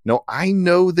 no, I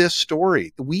know this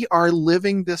story. We are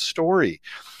living this story.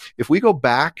 If we go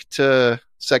back to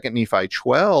 2 Nephi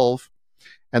 12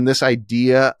 and this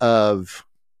idea of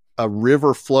a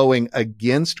river flowing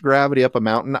against gravity up a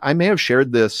mountain, I may have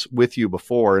shared this with you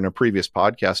before in a previous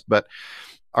podcast, but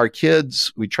our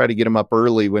kids, we try to get them up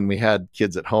early when we had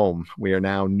kids at home. We are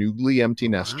now newly empty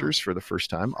nesters for the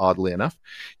first time, oddly enough.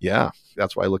 Yeah,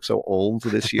 that's why I look so old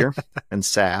this year and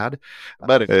sad,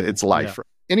 but it's life. Yeah.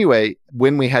 Anyway,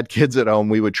 when we had kids at home,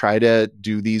 we would try to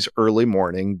do these early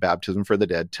morning baptism for the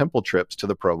dead temple trips to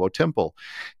the Provo Temple.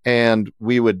 And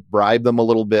we would bribe them a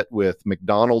little bit with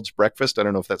McDonald's breakfast. I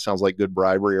don't know if that sounds like good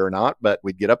bribery or not, but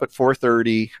we'd get up at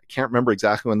 4:30. I can't remember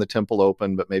exactly when the temple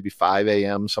opened, but maybe 5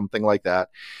 a.m., something like that.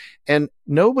 And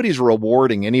nobody's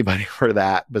rewarding anybody for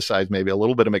that besides maybe a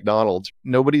little bit of McDonald's.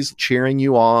 Nobody's cheering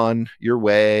you on your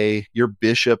way. Your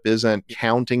bishop isn't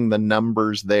counting the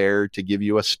numbers there to give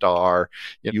you a star.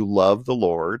 You love the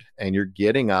Lord and you're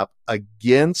getting up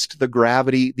against the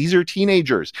gravity. These are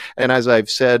teenagers. And as I've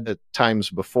said at times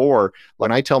before,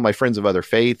 when I tell my friends of other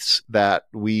faiths that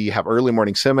we have early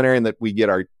morning seminary and that we get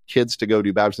our kids to go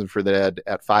do baptism for the dead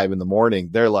at 5 a.m,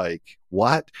 they're like,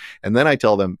 what? And then I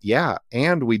tell them, yeah,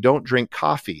 and we don't drink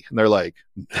coffee. And they're like,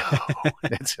 no,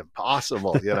 it's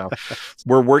impossible.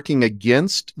 We're working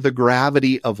against the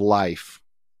gravity of life.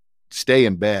 Stay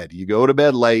in bed. You go to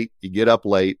bed late, you get up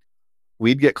late.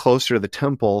 We'd get closer to the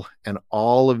temple and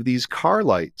all of these car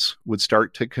lights would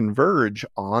start to converge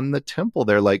on the temple.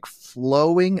 They're like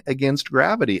flowing against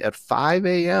gravity at 5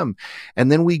 a.m.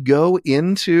 And then we go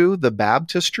into the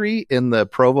baptistry in the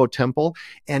Provo Temple,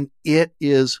 and it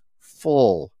is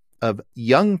full of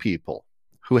young people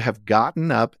who have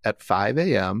gotten up at 5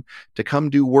 a.m. to come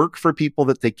do work for people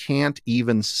that they can't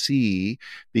even see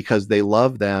because they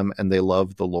love them and they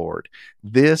love the Lord.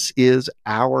 This is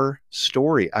our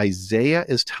story. Isaiah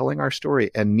is telling our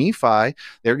story. And Nephi,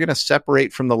 they're going to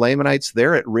separate from the Lamanites.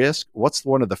 They're at risk. What's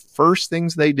one of the first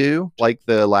things they do? Like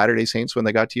the Latter-day Saints when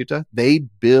they got to Utah? They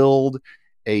build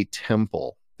a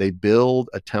temple. They build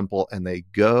a temple and they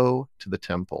go to the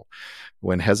temple.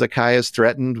 When Hezekiah is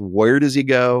threatened, where does he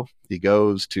go? He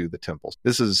goes to the temple.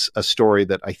 This is a story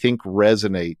that I think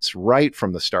resonates right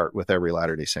from the start with every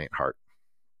Latter-day Saint heart.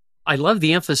 I love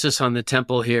the emphasis on the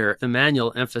temple here. The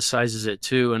manual emphasizes it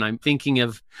too. And I'm thinking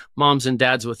of moms and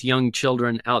dads with young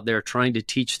children out there trying to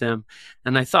teach them.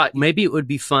 And I thought maybe it would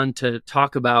be fun to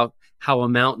talk about how a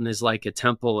mountain is like a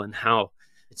temple and how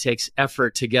it takes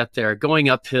effort to get there, going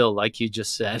uphill, like you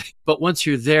just said. But once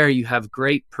you're there, you have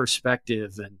great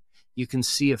perspective and you can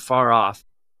see afar off.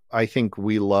 I think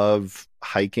we love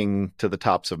hiking to the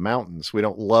tops of mountains. We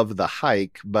don't love the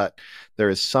hike, but there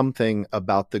is something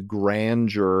about the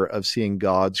grandeur of seeing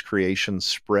God's creation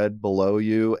spread below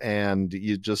you. And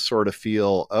you just sort of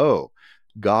feel, oh,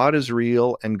 God is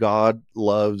real and God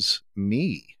loves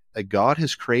me. God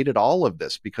has created all of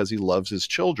this because he loves his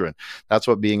children. That's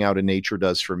what being out in nature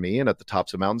does for me. And at the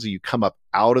tops of mountains, you come up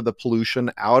out of the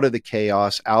pollution, out of the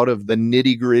chaos, out of the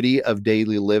nitty gritty of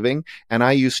daily living. And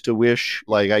I used to wish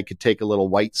like I could take a little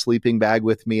white sleeping bag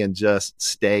with me and just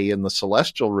stay in the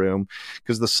celestial room,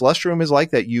 because the celestial room is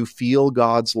like that. You feel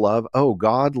God's love. Oh,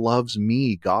 God loves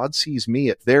me. God sees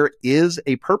me. There is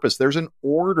a purpose. There's an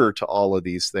order to all of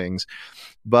these things.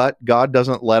 But God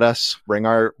doesn't let us bring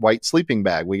our white sleeping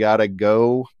bag. We got to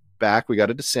go back. We got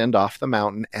to descend off the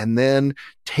mountain and then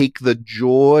take the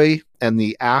joy and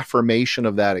the affirmation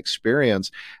of that experience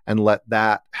and let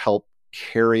that help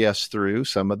carry us through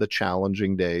some of the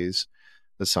challenging days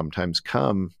that sometimes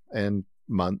come, and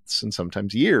months and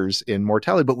sometimes years in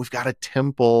mortality. But we've got a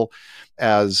temple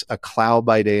as a cloud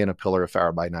by day and a pillar of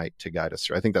fire by night to guide us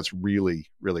through. I think that's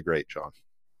really, really great, John.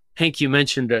 Hank, you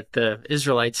mentioned that the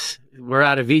Israelites were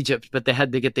out of Egypt, but they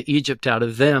had to get the Egypt out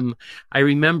of them. I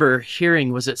remember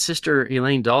hearing, was it Sister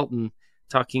Elaine Dalton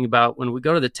talking about when we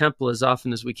go to the temple as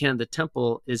often as we can, the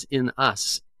temple is in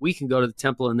us. We can go to the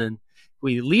temple and then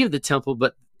we leave the temple,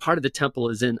 but part of the temple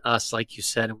is in us, like you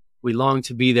said. We long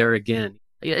to be there again.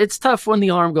 It's tough when the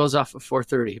alarm goes off at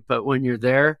 4:30, but when you're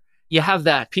there, you have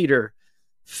that Peter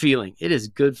feeling. It is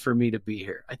good for me to be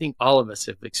here. I think all of us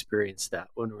have experienced that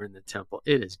when we're in the temple.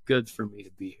 It is good for me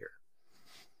to be here.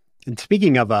 And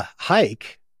speaking of a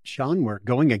hike, Shon, we're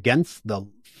going against the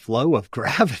flow of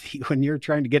gravity when you're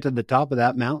trying to get to the top of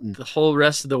that mountain. The whole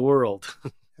rest of the world.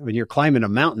 When you're climbing a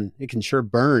mountain, it can sure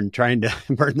burn, trying to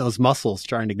burn those muscles,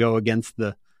 trying to go against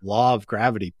the law of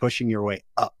gravity, pushing your way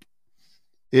up.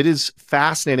 It is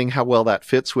fascinating how well that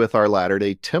fits with our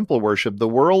Latter-day temple worship. The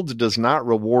world does not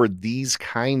reward these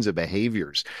kinds of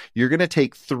behaviors. You're going to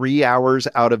take 3 hours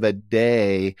out of a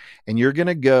day and you're going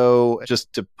to go,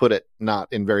 just to put it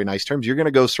not in very nice terms, you're going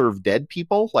to go serve dead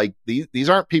people. Like these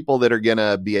aren't people that are going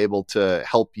to be able to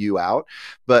help you out.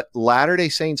 But Latter-day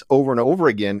Saints over and over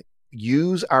again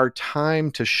use our time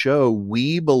to show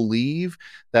we believe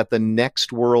that the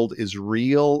next world is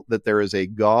real, that there is a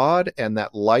God, and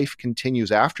that life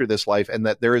continues after this life, and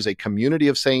that there is a community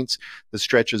of saints that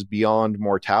stretches beyond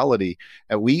mortality.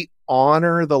 And we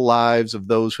honor the lives of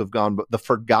those who have gone, but the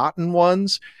forgotten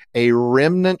ones, a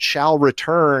remnant shall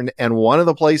return. And one of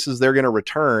the places they're going to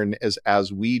return is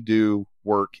as we do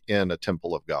work in a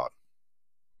temple of God.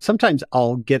 Sometimes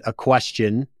I'll get a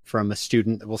question from a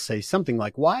student that will say something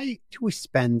like, why do we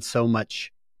spend so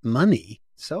much money,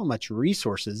 so much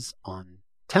resources on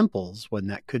temples when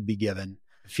that could be given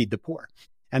to feed the poor?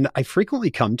 And I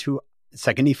frequently come to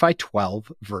 2 Nephi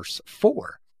 12, verse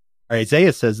 4.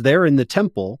 Isaiah says, there in the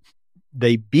temple,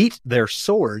 they beat their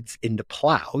swords into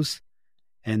plows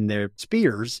and their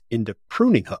spears into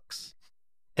pruning hooks.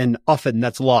 And often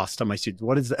that's lost on my students.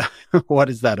 What is that? What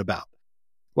is that about?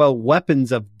 Well,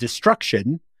 weapons of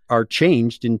destruction are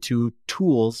changed into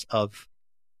tools of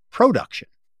production.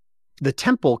 The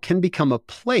temple can become a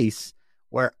place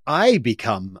where I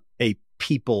become a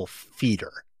people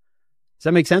feeder. Does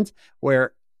that make sense?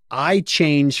 Where I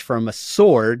change from a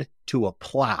sword to a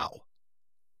plow.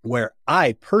 Where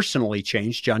I personally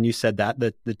change, John, you said that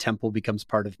the temple becomes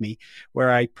part of me,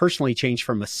 where I personally change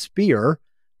from a spear,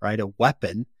 right, a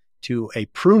weapon, to a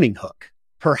pruning hook.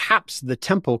 Perhaps the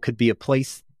temple could be a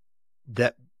place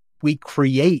that we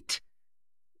create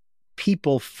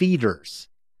people feeders.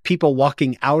 People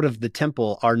walking out of the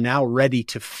temple are now ready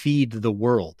to feed the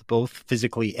world, both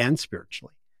physically and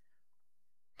spiritually.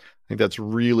 I think that's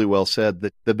really well said.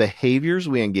 That the behaviors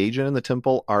we engage in the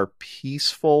temple are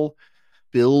peaceful,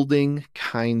 building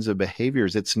kinds of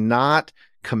behaviors. It's not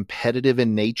competitive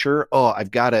in nature. Oh,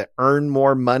 I've got to earn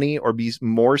more money or be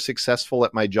more successful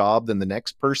at my job than the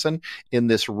next person in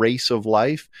this race of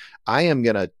life. I am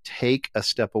going to take a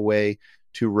step away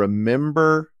to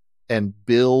remember and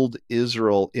build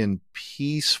Israel in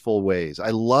peaceful ways.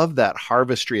 I love that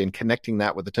harvestry and connecting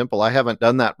that with the temple. I haven't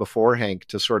done that before, Hank,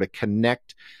 to sort of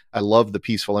connect. I love the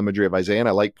peaceful imagery of Isaiah, and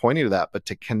I like pointing to that, but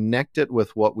to connect it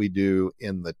with what we do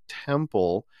in the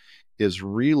temple is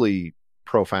really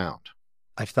profound.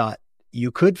 I've thought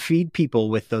you could feed people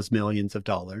with those millions of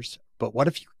dollars, but what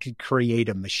if you could create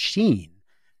a machine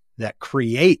that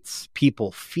creates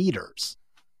people feeders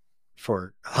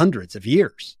for hundreds of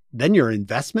years? Then your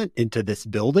investment into this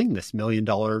building, this $1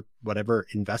 million, whatever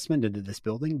investment into this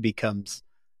building, becomes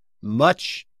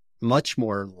much, much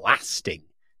more lasting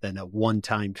than a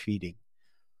one-time feeding.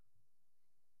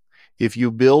 If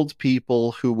you build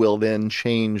people who will then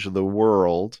change the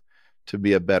world to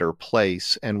be a better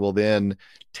place and will then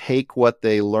take what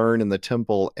they learn in the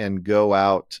temple and go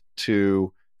out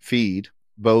to feed,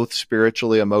 both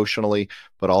spiritually, emotionally,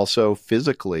 but also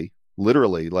physically,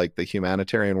 literally, like the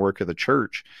humanitarian work of the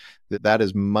church, that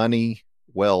is money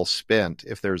well spent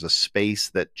if there's a space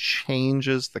that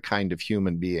changes the kind of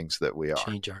human beings that we are.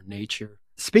 Change our nature.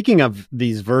 Speaking of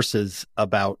these verses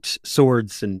about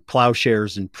swords and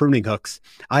plowshares and pruning hooks,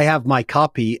 I have my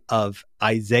copy of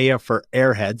Isaiah for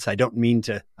Airheads. I don't mean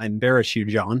to embarrass you,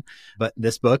 John, but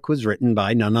this book was written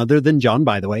by none other than John,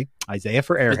 by the way. Isaiah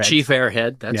for Airheads. The chief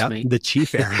airhead, that's me. The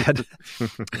chief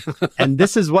airhead. And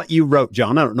this is what you wrote,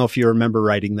 John. I don't know if you remember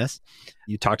writing this.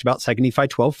 You talked about 2 Nephi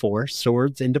 12:4,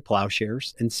 swords into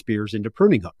plowshares and spears into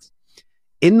pruning hooks.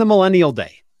 In the millennial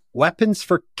day, weapons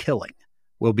for killing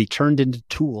will be turned into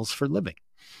tools for living.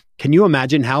 Can you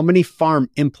imagine how many farm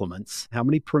implements, how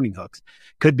many pruning hooks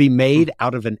could be made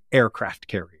out of an aircraft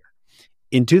carrier?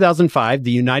 In 2005,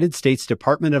 the United States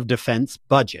Department of Defense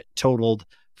budget totaled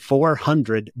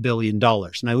 $400 billion.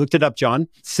 And I looked it up, John.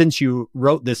 Since you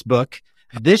wrote this book,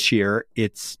 this year,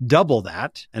 it's double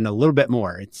that and a little bit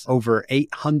more. It's over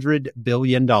 $800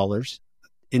 billion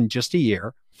in just a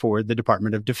year for the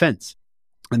Department of Defense.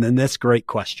 And then this great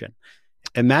question.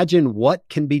 Imagine what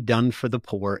can be done for the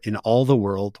poor in all the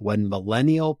world when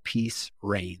millennial peace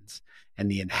reigns and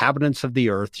the inhabitants of the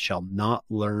earth shall not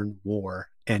learn war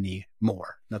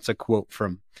anymore. That's a quote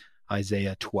from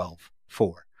Isaiah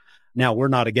 12:4. Now, we're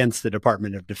not against the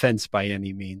Department of Defense by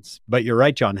any means, but you're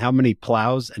right, John. How many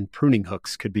plows and pruning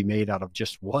hooks could be made out of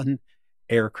just one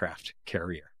aircraft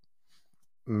carrier?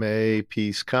 May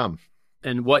peace come.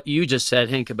 And what you just said,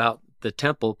 Hank, about the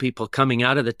temple, people coming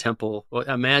out of the temple, well,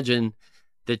 imagine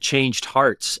the changed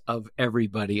hearts of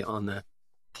everybody on the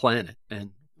planet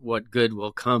and what good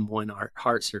will come when our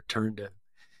hearts are turned to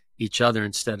each other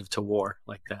instead of to war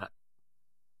like that.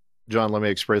 John, let me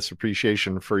express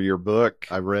appreciation for your book.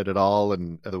 I've read it all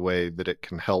and the way that it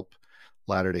can help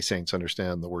Latter-day Saints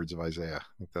understand the words of Isaiah.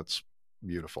 I think that's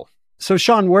beautiful. So,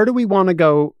 Shon, where do we want to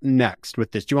go next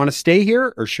with this? Do you want to stay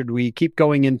here or should we keep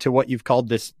going into what you've called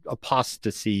this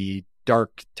apostasy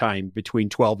dark time between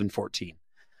 12 and 14?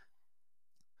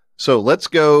 So let's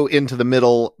go into the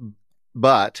middle,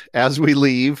 but as we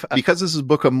leave, because this is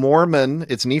Book of Mormon,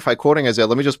 it's Nephi quoting Isaiah.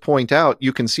 Let me just point out,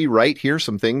 you can see right here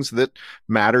some things that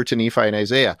matter to Nephi and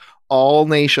Isaiah. All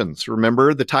nations,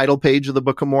 remember the title page of the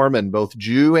Book of Mormon, both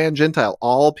Jew and Gentile,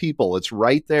 all people, it's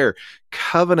right there.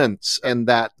 Covenants and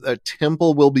that a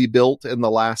temple will be built in the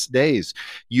last days.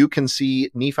 You can see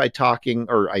Nephi talking,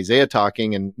 or Isaiah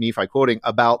talking and Nephi quoting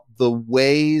about the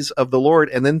ways of the Lord.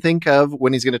 And then think of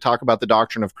when he's going to talk about the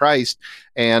doctrine of Christ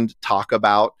and talk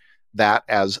about that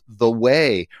as the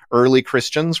way. Early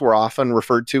Christians were often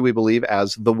referred to, we believe,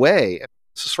 as the way.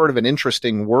 It's sort of an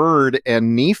interesting word,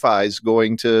 and Nephi's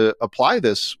going to apply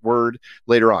this word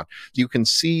later on. You can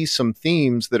see some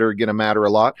themes that are going to matter a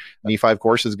lot. Nephi, of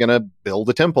course, is going to build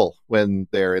a temple when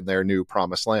they're in their new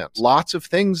promised land. Lots of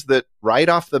things that right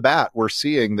off the bat we're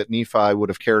seeing that Nephi would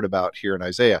have cared about here in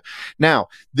Isaiah. Now,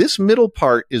 this middle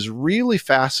part is really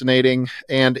fascinating,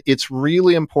 and it's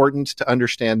really important to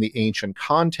understand the ancient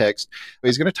context.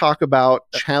 He's going to talk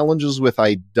about challenges with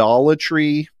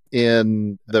idolatry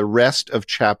in the rest of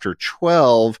chapter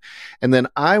 12. And then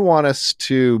I want us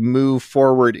to move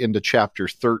forward into chapter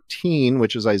 13,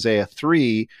 which is Isaiah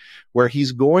 3, where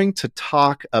he's going to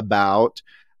talk about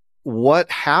what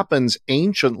happens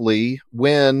anciently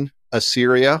when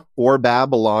Assyria or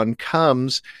Babylon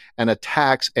comes and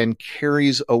attacks and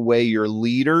carries away your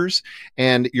leaders,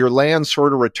 and your land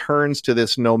sort of returns to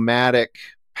this nomadic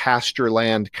pasture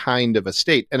land kind of a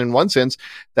state. And in one sense,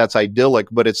 that's idyllic,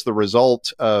 but it's the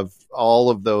result of all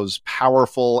of those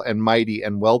powerful and mighty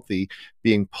and wealthy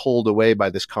being pulled away by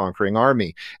this conquering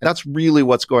army. And that's really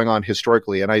what's going on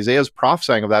historically. And Isaiah's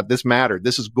prophesying of that. This mattered.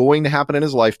 This is going to happen in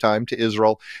his lifetime to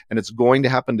Israel, and it's going to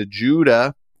happen to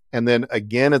Judah And then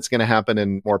again, it's going to happen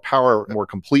in more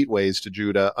complete ways to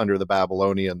Judah under the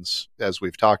Babylonians, as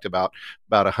we've talked about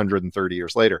 130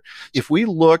 years later. If we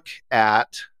look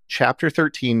at chapter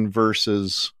 13,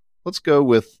 verses, let's go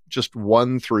with just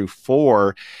 1 through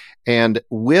 4, and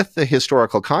with the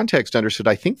historical context understood,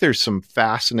 I think there's some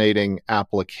fascinating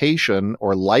application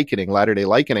or likening, latter-day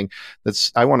likening,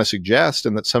 I want to suggest,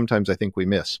 and that sometimes I think we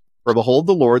miss. For behold,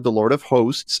 the Lord of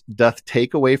hosts, doth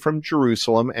take away from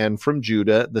Jerusalem and from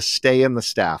Judah the stay and the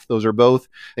staff. Those are both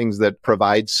things that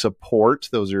provide support.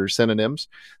 Those are synonyms.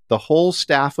 The whole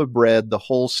staff of bread, the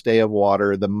whole stay of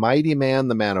water, the mighty man,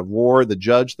 the man of war, the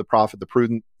judge, the prophet, the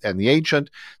prudent, and the ancient,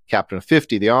 captain of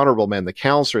 50, the honorable man, the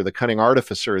counselor, the cunning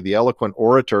artificer, the eloquent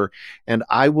orator. And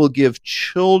I will give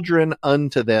children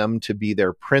unto them to be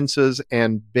their princes,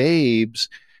 and babes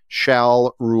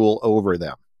shall rule over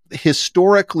them.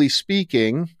 Historically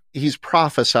speaking, he's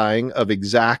prophesying of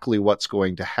exactly what's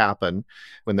going to happen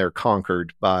when they're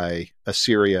conquered by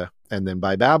Assyria and then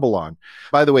by Babylon.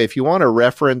 By the way, if you want to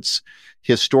reference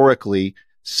historically,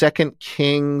 2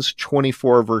 Kings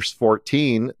 24, verse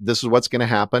 14, this is what's going to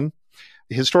happen.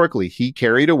 Historically, he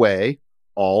carried away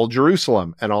all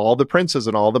Jerusalem and all the princes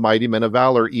and all the mighty men of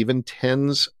valor, even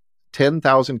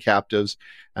 10,000 captives,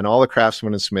 and all the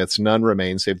craftsmen and smiths, none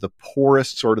remain save the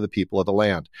poorest sort of the people of the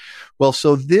land. Well,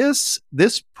 so this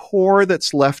poor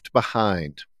that's left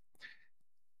behind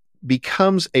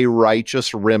becomes a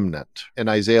righteous remnant. And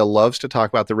Isaiah loves to talk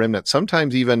about the remnant,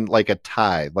 sometimes even like a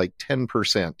tithe, like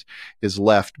 10% is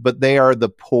left, but they are the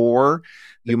poor.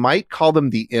 You might call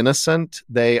them the innocent.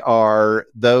 They are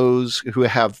those who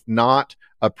have not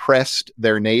oppressed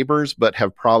their neighbors, but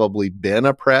have probably been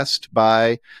oppressed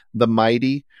by the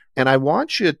mighty. And I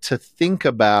want you to think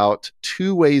about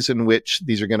 2 ways in which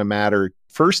these are going to matter,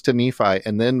 first to Nephi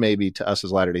and then maybe to us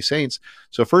as Latter-day Saints.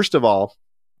 So first of all,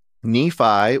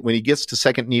 Nephi, when he gets to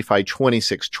 2 Nephi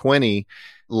 26:20,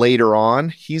 later on,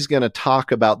 he's going to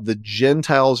talk about the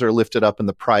Gentiles are lifted up in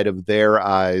the pride of their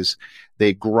eyes.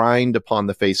 They grind upon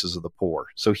the faces of the poor.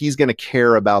 So he's going to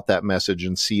care about that message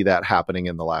and see that happening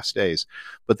in the last days.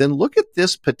 But then look at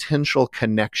this potential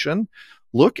connection.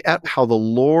 Look at how the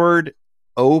Lord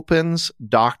opens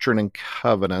Doctrine and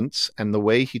Covenants and the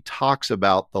way he talks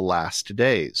about the last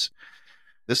days.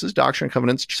 This is Doctrine and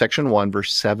Covenants, section 1,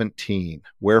 verse 17.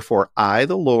 Wherefore I,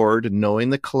 the Lord, knowing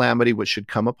the calamity which should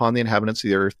come upon the inhabitants of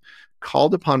the earth,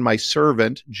 called upon my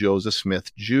servant Joseph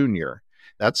Smith, Jr.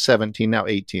 That's 17, now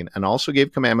 18. And also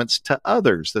gave commandments to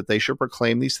others that they should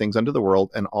proclaim these things unto the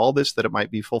world, and all this that it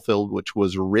might be fulfilled, which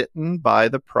was written by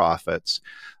the prophets.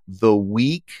 The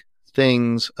weak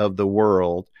things of the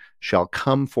world shall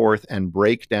come forth and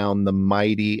break down the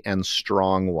mighty and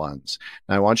strong ones.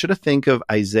 Now I want you to think of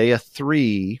Isaiah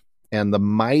 3 and the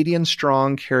mighty and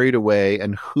strong carried away.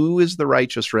 And who is the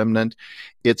righteous remnant?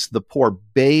 It's the poor.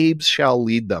 Babes shall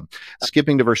lead them.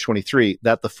 Skipping to verse 23,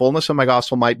 that the fullness of my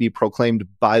gospel might be proclaimed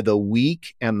by the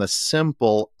weak and the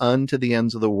simple unto the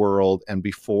ends of the world and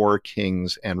before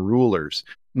kings and rulers.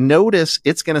 Notice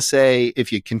it's going to say,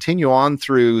 if you continue on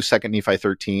through 2 Nephi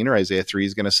 13 or Isaiah 3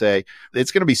 is going to say,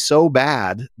 it's going to be so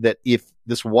bad that if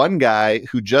this one guy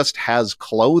who just has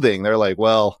clothing, they're like,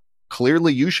 well,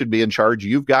 clearly you should be in charge.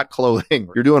 You've got clothing.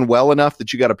 You're doing well enough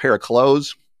that you got a pair of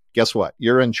clothes. Guess what?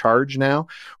 You're in charge now.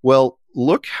 Well,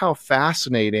 look how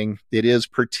fascinating it is,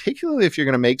 particularly if you're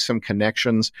going to make some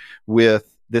connections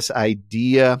with this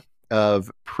idea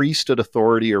of priesthood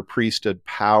authority or priesthood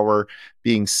power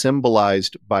being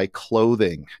symbolized by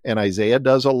clothing. And Isaiah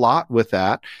does a lot with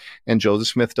that, and Joseph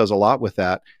Smith does a lot with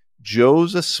that.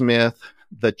 Joseph Smith,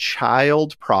 the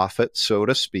child prophet, so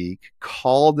to speak,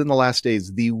 called in the last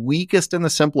days the weakest and the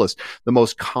simplest, the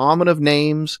most common of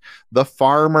names, the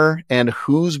farmer, and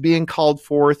who's being called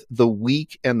forth, the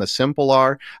weak and the simple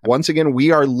are. Once again,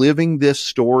 we are living this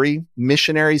story.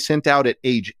 Missionaries sent out at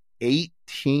age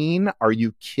 18. Are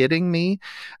you kidding me?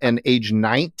 And age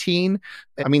 19.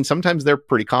 I mean, sometimes they're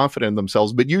pretty confident in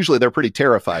themselves, but usually they're pretty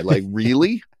terrified. Like,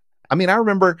 really? I mean, I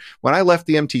remember when I left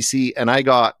the MTC and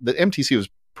the MTC was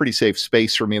pretty safe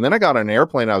space for me. And then I got on an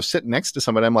airplane and I was sitting next to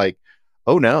somebody. I'm like,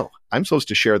 oh no, I'm supposed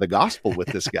to share the gospel with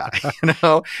this guy,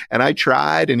 And I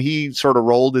tried, and he sort of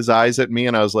rolled his eyes at me,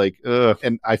 and I was like, ugh.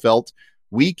 And I felt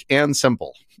weak and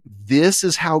simple. This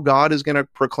is how God is going to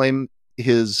proclaim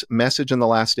his message in the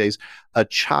last days, a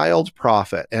child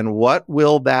prophet. And what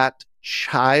will that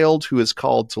child who is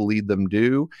called to lead them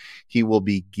do? He will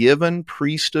be given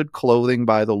priesthood clothing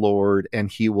by the Lord,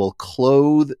 and he will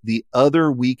clothe the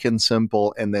other weak and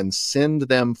simple, and then send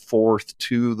them forth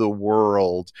to the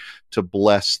world to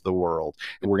bless the world.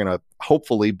 And we're going to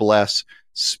hopefully bless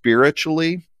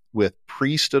spiritually with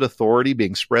priesthood authority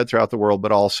being spread throughout the world,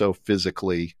 but also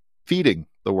physically feeding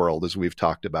the world, as we've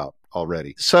talked about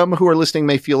already. Some who are listening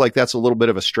may feel like that's a little bit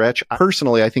of a stretch.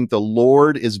 Personally, I think the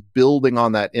Lord is building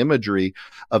on that imagery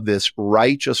of this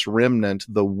righteous remnant,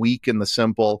 the weak and the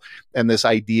simple, and this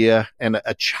idea, and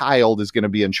a child is going to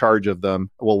be in charge of them.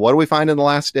 Well, what do we find in the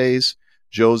last days?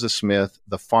 Joseph Smith,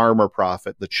 the farmer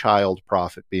prophet, the child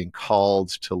prophet, being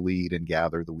called to lead and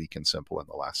gather the weak and simple in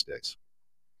the last days.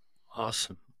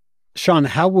 Awesome. Shon,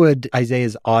 how would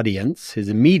Isaiah's audience, his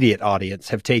immediate audience,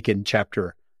 have taken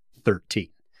chapter 13?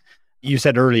 You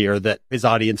said earlier that his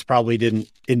audience probably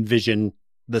didn't envision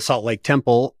the Salt Lake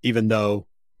Temple, even though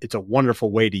it's a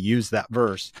wonderful way to use that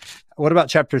verse. What about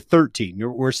chapter 13?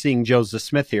 We're seeing Joseph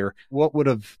Smith here. What would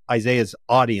have Isaiah's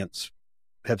audience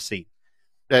have seen?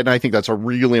 And I think that's a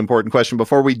really important question.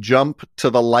 Before we jump to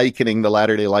the likening, the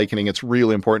latter-day likening, it's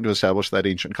really important to establish that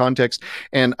ancient context.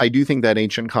 And I do think that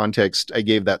ancient context, I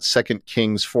gave that 2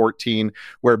 Kings 14,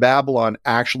 where Babylon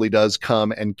actually does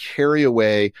come and carry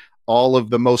away all of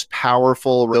the most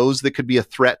powerful, those that could be a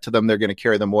threat to them, they're going to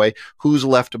carry them away. Who's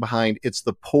left behind? It's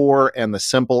the poor and the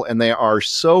simple, and they are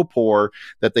so poor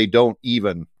that they don't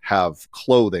even have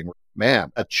clothing.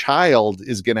 Man, a child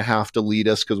is going to have to lead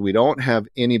us because we don't have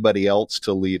anybody else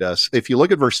to lead us. If you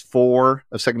look at verse 4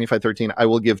 of 2 Nephi 13, I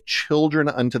will give children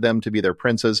unto them to be their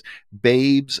princes,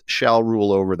 babes shall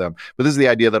rule over them. But this is the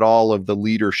idea that all of the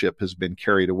leadership has been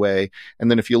carried away. And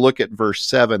then if you look at verse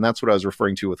 7, that's what I was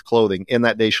referring to with clothing. In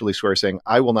that day shall he swear, saying,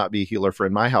 I will not be a healer, for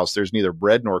in my house there's neither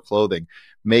bread nor clothing.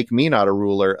 Make me not a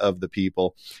ruler of the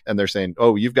people. And they're saying,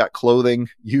 oh, you've got clothing,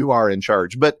 you are in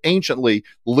charge. But anciently,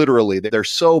 literally, they're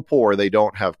so poor, they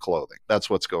don't have clothing. That's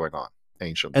what's going on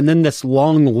anciently. And then this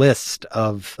long list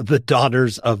of the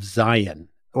daughters of Zion.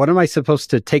 What am I supposed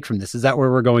to take from this? Is that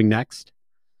where we're going next?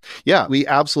 Yeah, we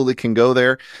absolutely can go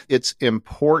there. It's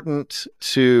important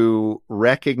to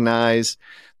recognize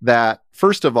that,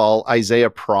 first of all, Isaiah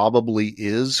probably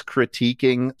is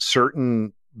critiquing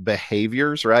certain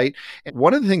behaviors, right? And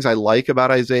one of the things I like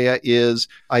about Isaiah is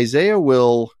Isaiah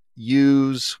will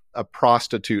use a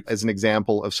prostitute as an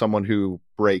example of someone who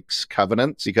breaks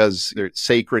covenants because their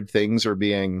sacred things are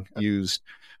being used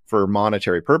for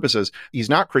monetary purposes. He's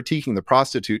not critiquing the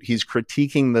prostitute. He's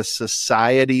critiquing the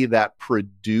society that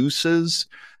produces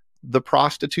the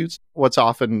prostitutes. What's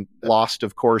often lost,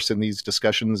 of course, in these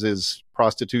discussions is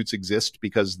prostitutes exist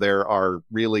because there are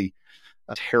really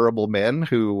terrible men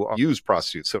who use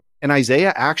prostitutes. So in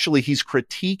Isaiah, actually, he's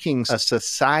critiquing a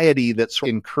society that sort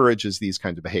of encourages these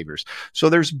kinds of behaviors. So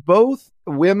there's both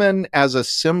women as a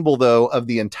symbol, though, of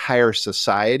the entire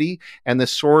society and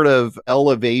this sort of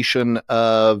elevation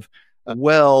of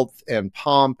wealth and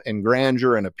pomp and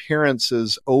grandeur and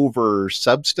appearances over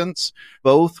substance,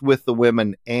 both with the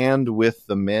women and with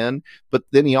the men. But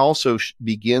then he also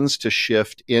begins to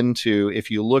shift into,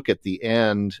 if you look at the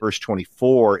end, verse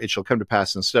 24, it shall come to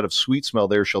pass, instead of sweet smell,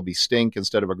 there shall be stink,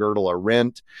 instead of a girdle, a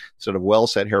rent, instead of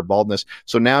well-set hair, baldness.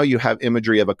 So now you have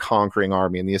imagery of a conquering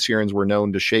army. And the Assyrians were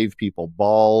known to shave people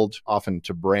bald, often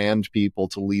to brand people,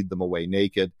 to lead them away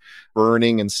naked.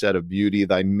 Burning instead of beauty,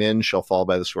 thy men shall fall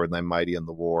by the sword, and thy mighty in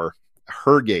the war.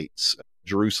 Her gates,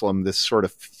 Jerusalem, this sort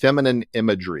of feminine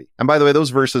imagery. And by the way,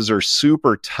 those verses are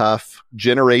super tough.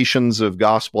 Generations of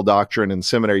gospel doctrine and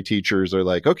seminary teachers are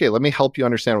like, okay, let me help you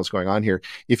understand what's going on here.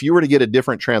 If you were to get a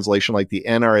different translation like the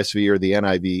NRSV or the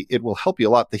NIV, it will help you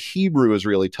a lot. The Hebrew is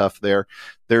really tough there.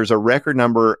 There's a record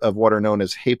number of what are known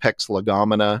as hapex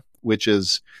legomena, which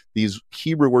is these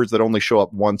Hebrew words that only show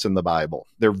up once in the Bible.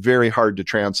 They're very hard to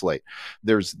translate.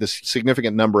 There's this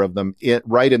significant number of them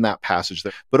right in that passage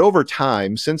there. But over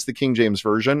time, since the King James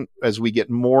Version, as we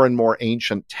get more and more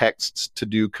ancient texts to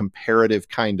do comparative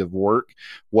kind of work,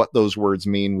 what those words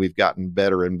mean, we've gotten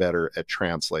better and better at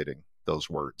translating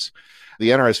those words. The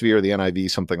NRSV or the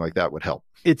NIV, something like that would help.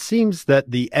 It seems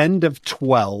that the end of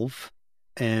 12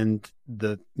 and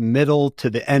the middle to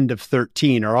the end of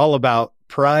 13 are all about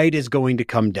pride is going to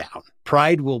come down.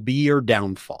 Pride will be your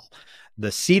downfall.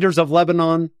 The cedars of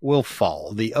Lebanon will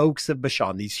fall. The oaks of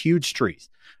Bashan, these huge trees,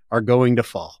 are going to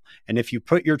fall. And if you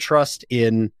put your trust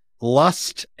in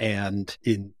lust and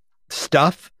in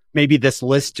stuff, maybe this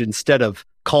list, instead of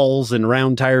culls and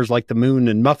round tires like the moon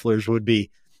and mufflers, would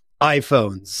be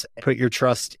iPhones. Put your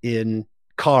trust in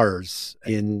cars,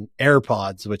 in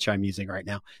AirPods, which I'm using right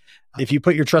now. If you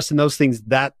put your trust in those things,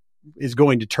 that is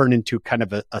going to turn into kind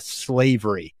of a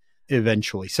slavery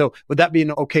eventually. So would that be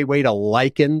an okay way to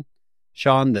liken,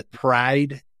 Shon, that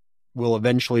pride will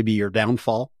eventually be your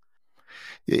downfall?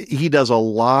 He does a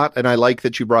lot, and I like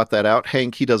that you brought that out,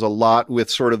 Hank. He does a lot with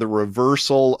sort of the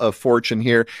reversal of fortune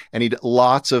here, and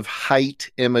lots of height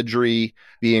imagery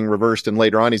being reversed. And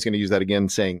later on, he's going to use that again,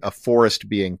 saying a forest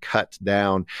being cut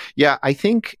down. Yeah, I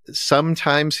think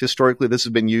sometimes historically this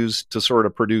has been used to sort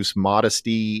of produce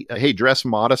modesty, hey, dress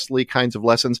modestly kinds of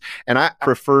lessons. And I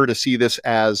prefer to see this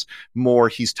as more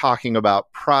he's talking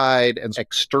about pride and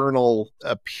external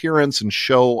appearance and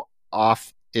show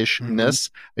off ishness.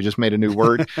 I just made a new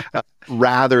word,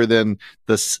 rather than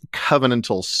the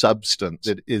covenantal substance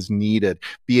that is needed.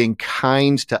 Being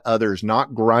kind to others,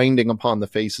 not grinding upon the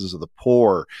faces of the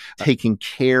poor, taking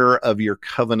care of your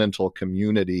covenantal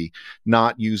community,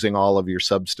 not using all of your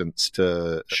substance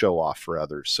to show off for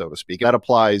others, so to speak. That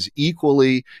applies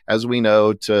equally, as we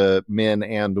know, to men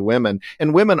and women.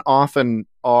 And women often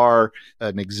are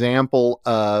an example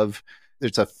of,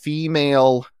 it's a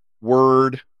female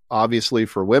word obviously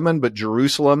for women, but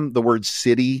Jerusalem, the word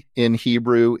city in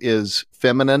Hebrew is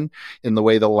feminine in the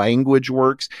way the language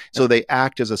works. So they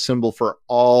act as a symbol for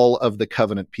all of the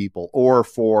covenant people, or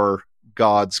for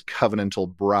God's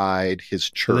covenantal bride, his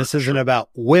church. So this isn't about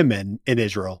women in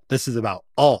Israel. This is about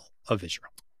all of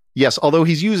Israel. Yes, although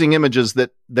he's using images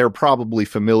that they're probably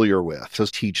familiar with to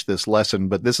teach this lesson,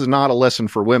 but this is not a lesson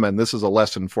for women. This is a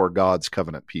lesson for God's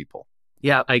covenant people.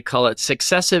 Yeah, I call it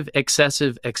successive,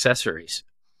 excessive accessories.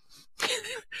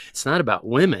 It's not about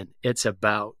women. It's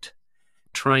about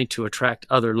trying to attract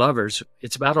other lovers.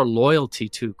 It's about our loyalty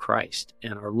to Christ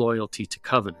and our loyalty to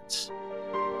covenants.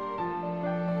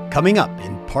 Coming up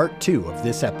in part 2 of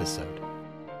this episode.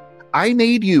 I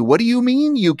made you. What do you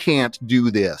mean you can't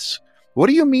do this? What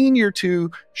do you mean you're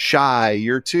too shy?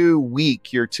 You're too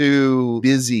weak. You're too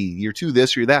busy. You're too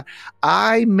this or that.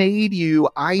 I made you.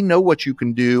 I know what you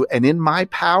can do. And in my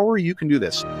power, you can do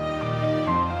this.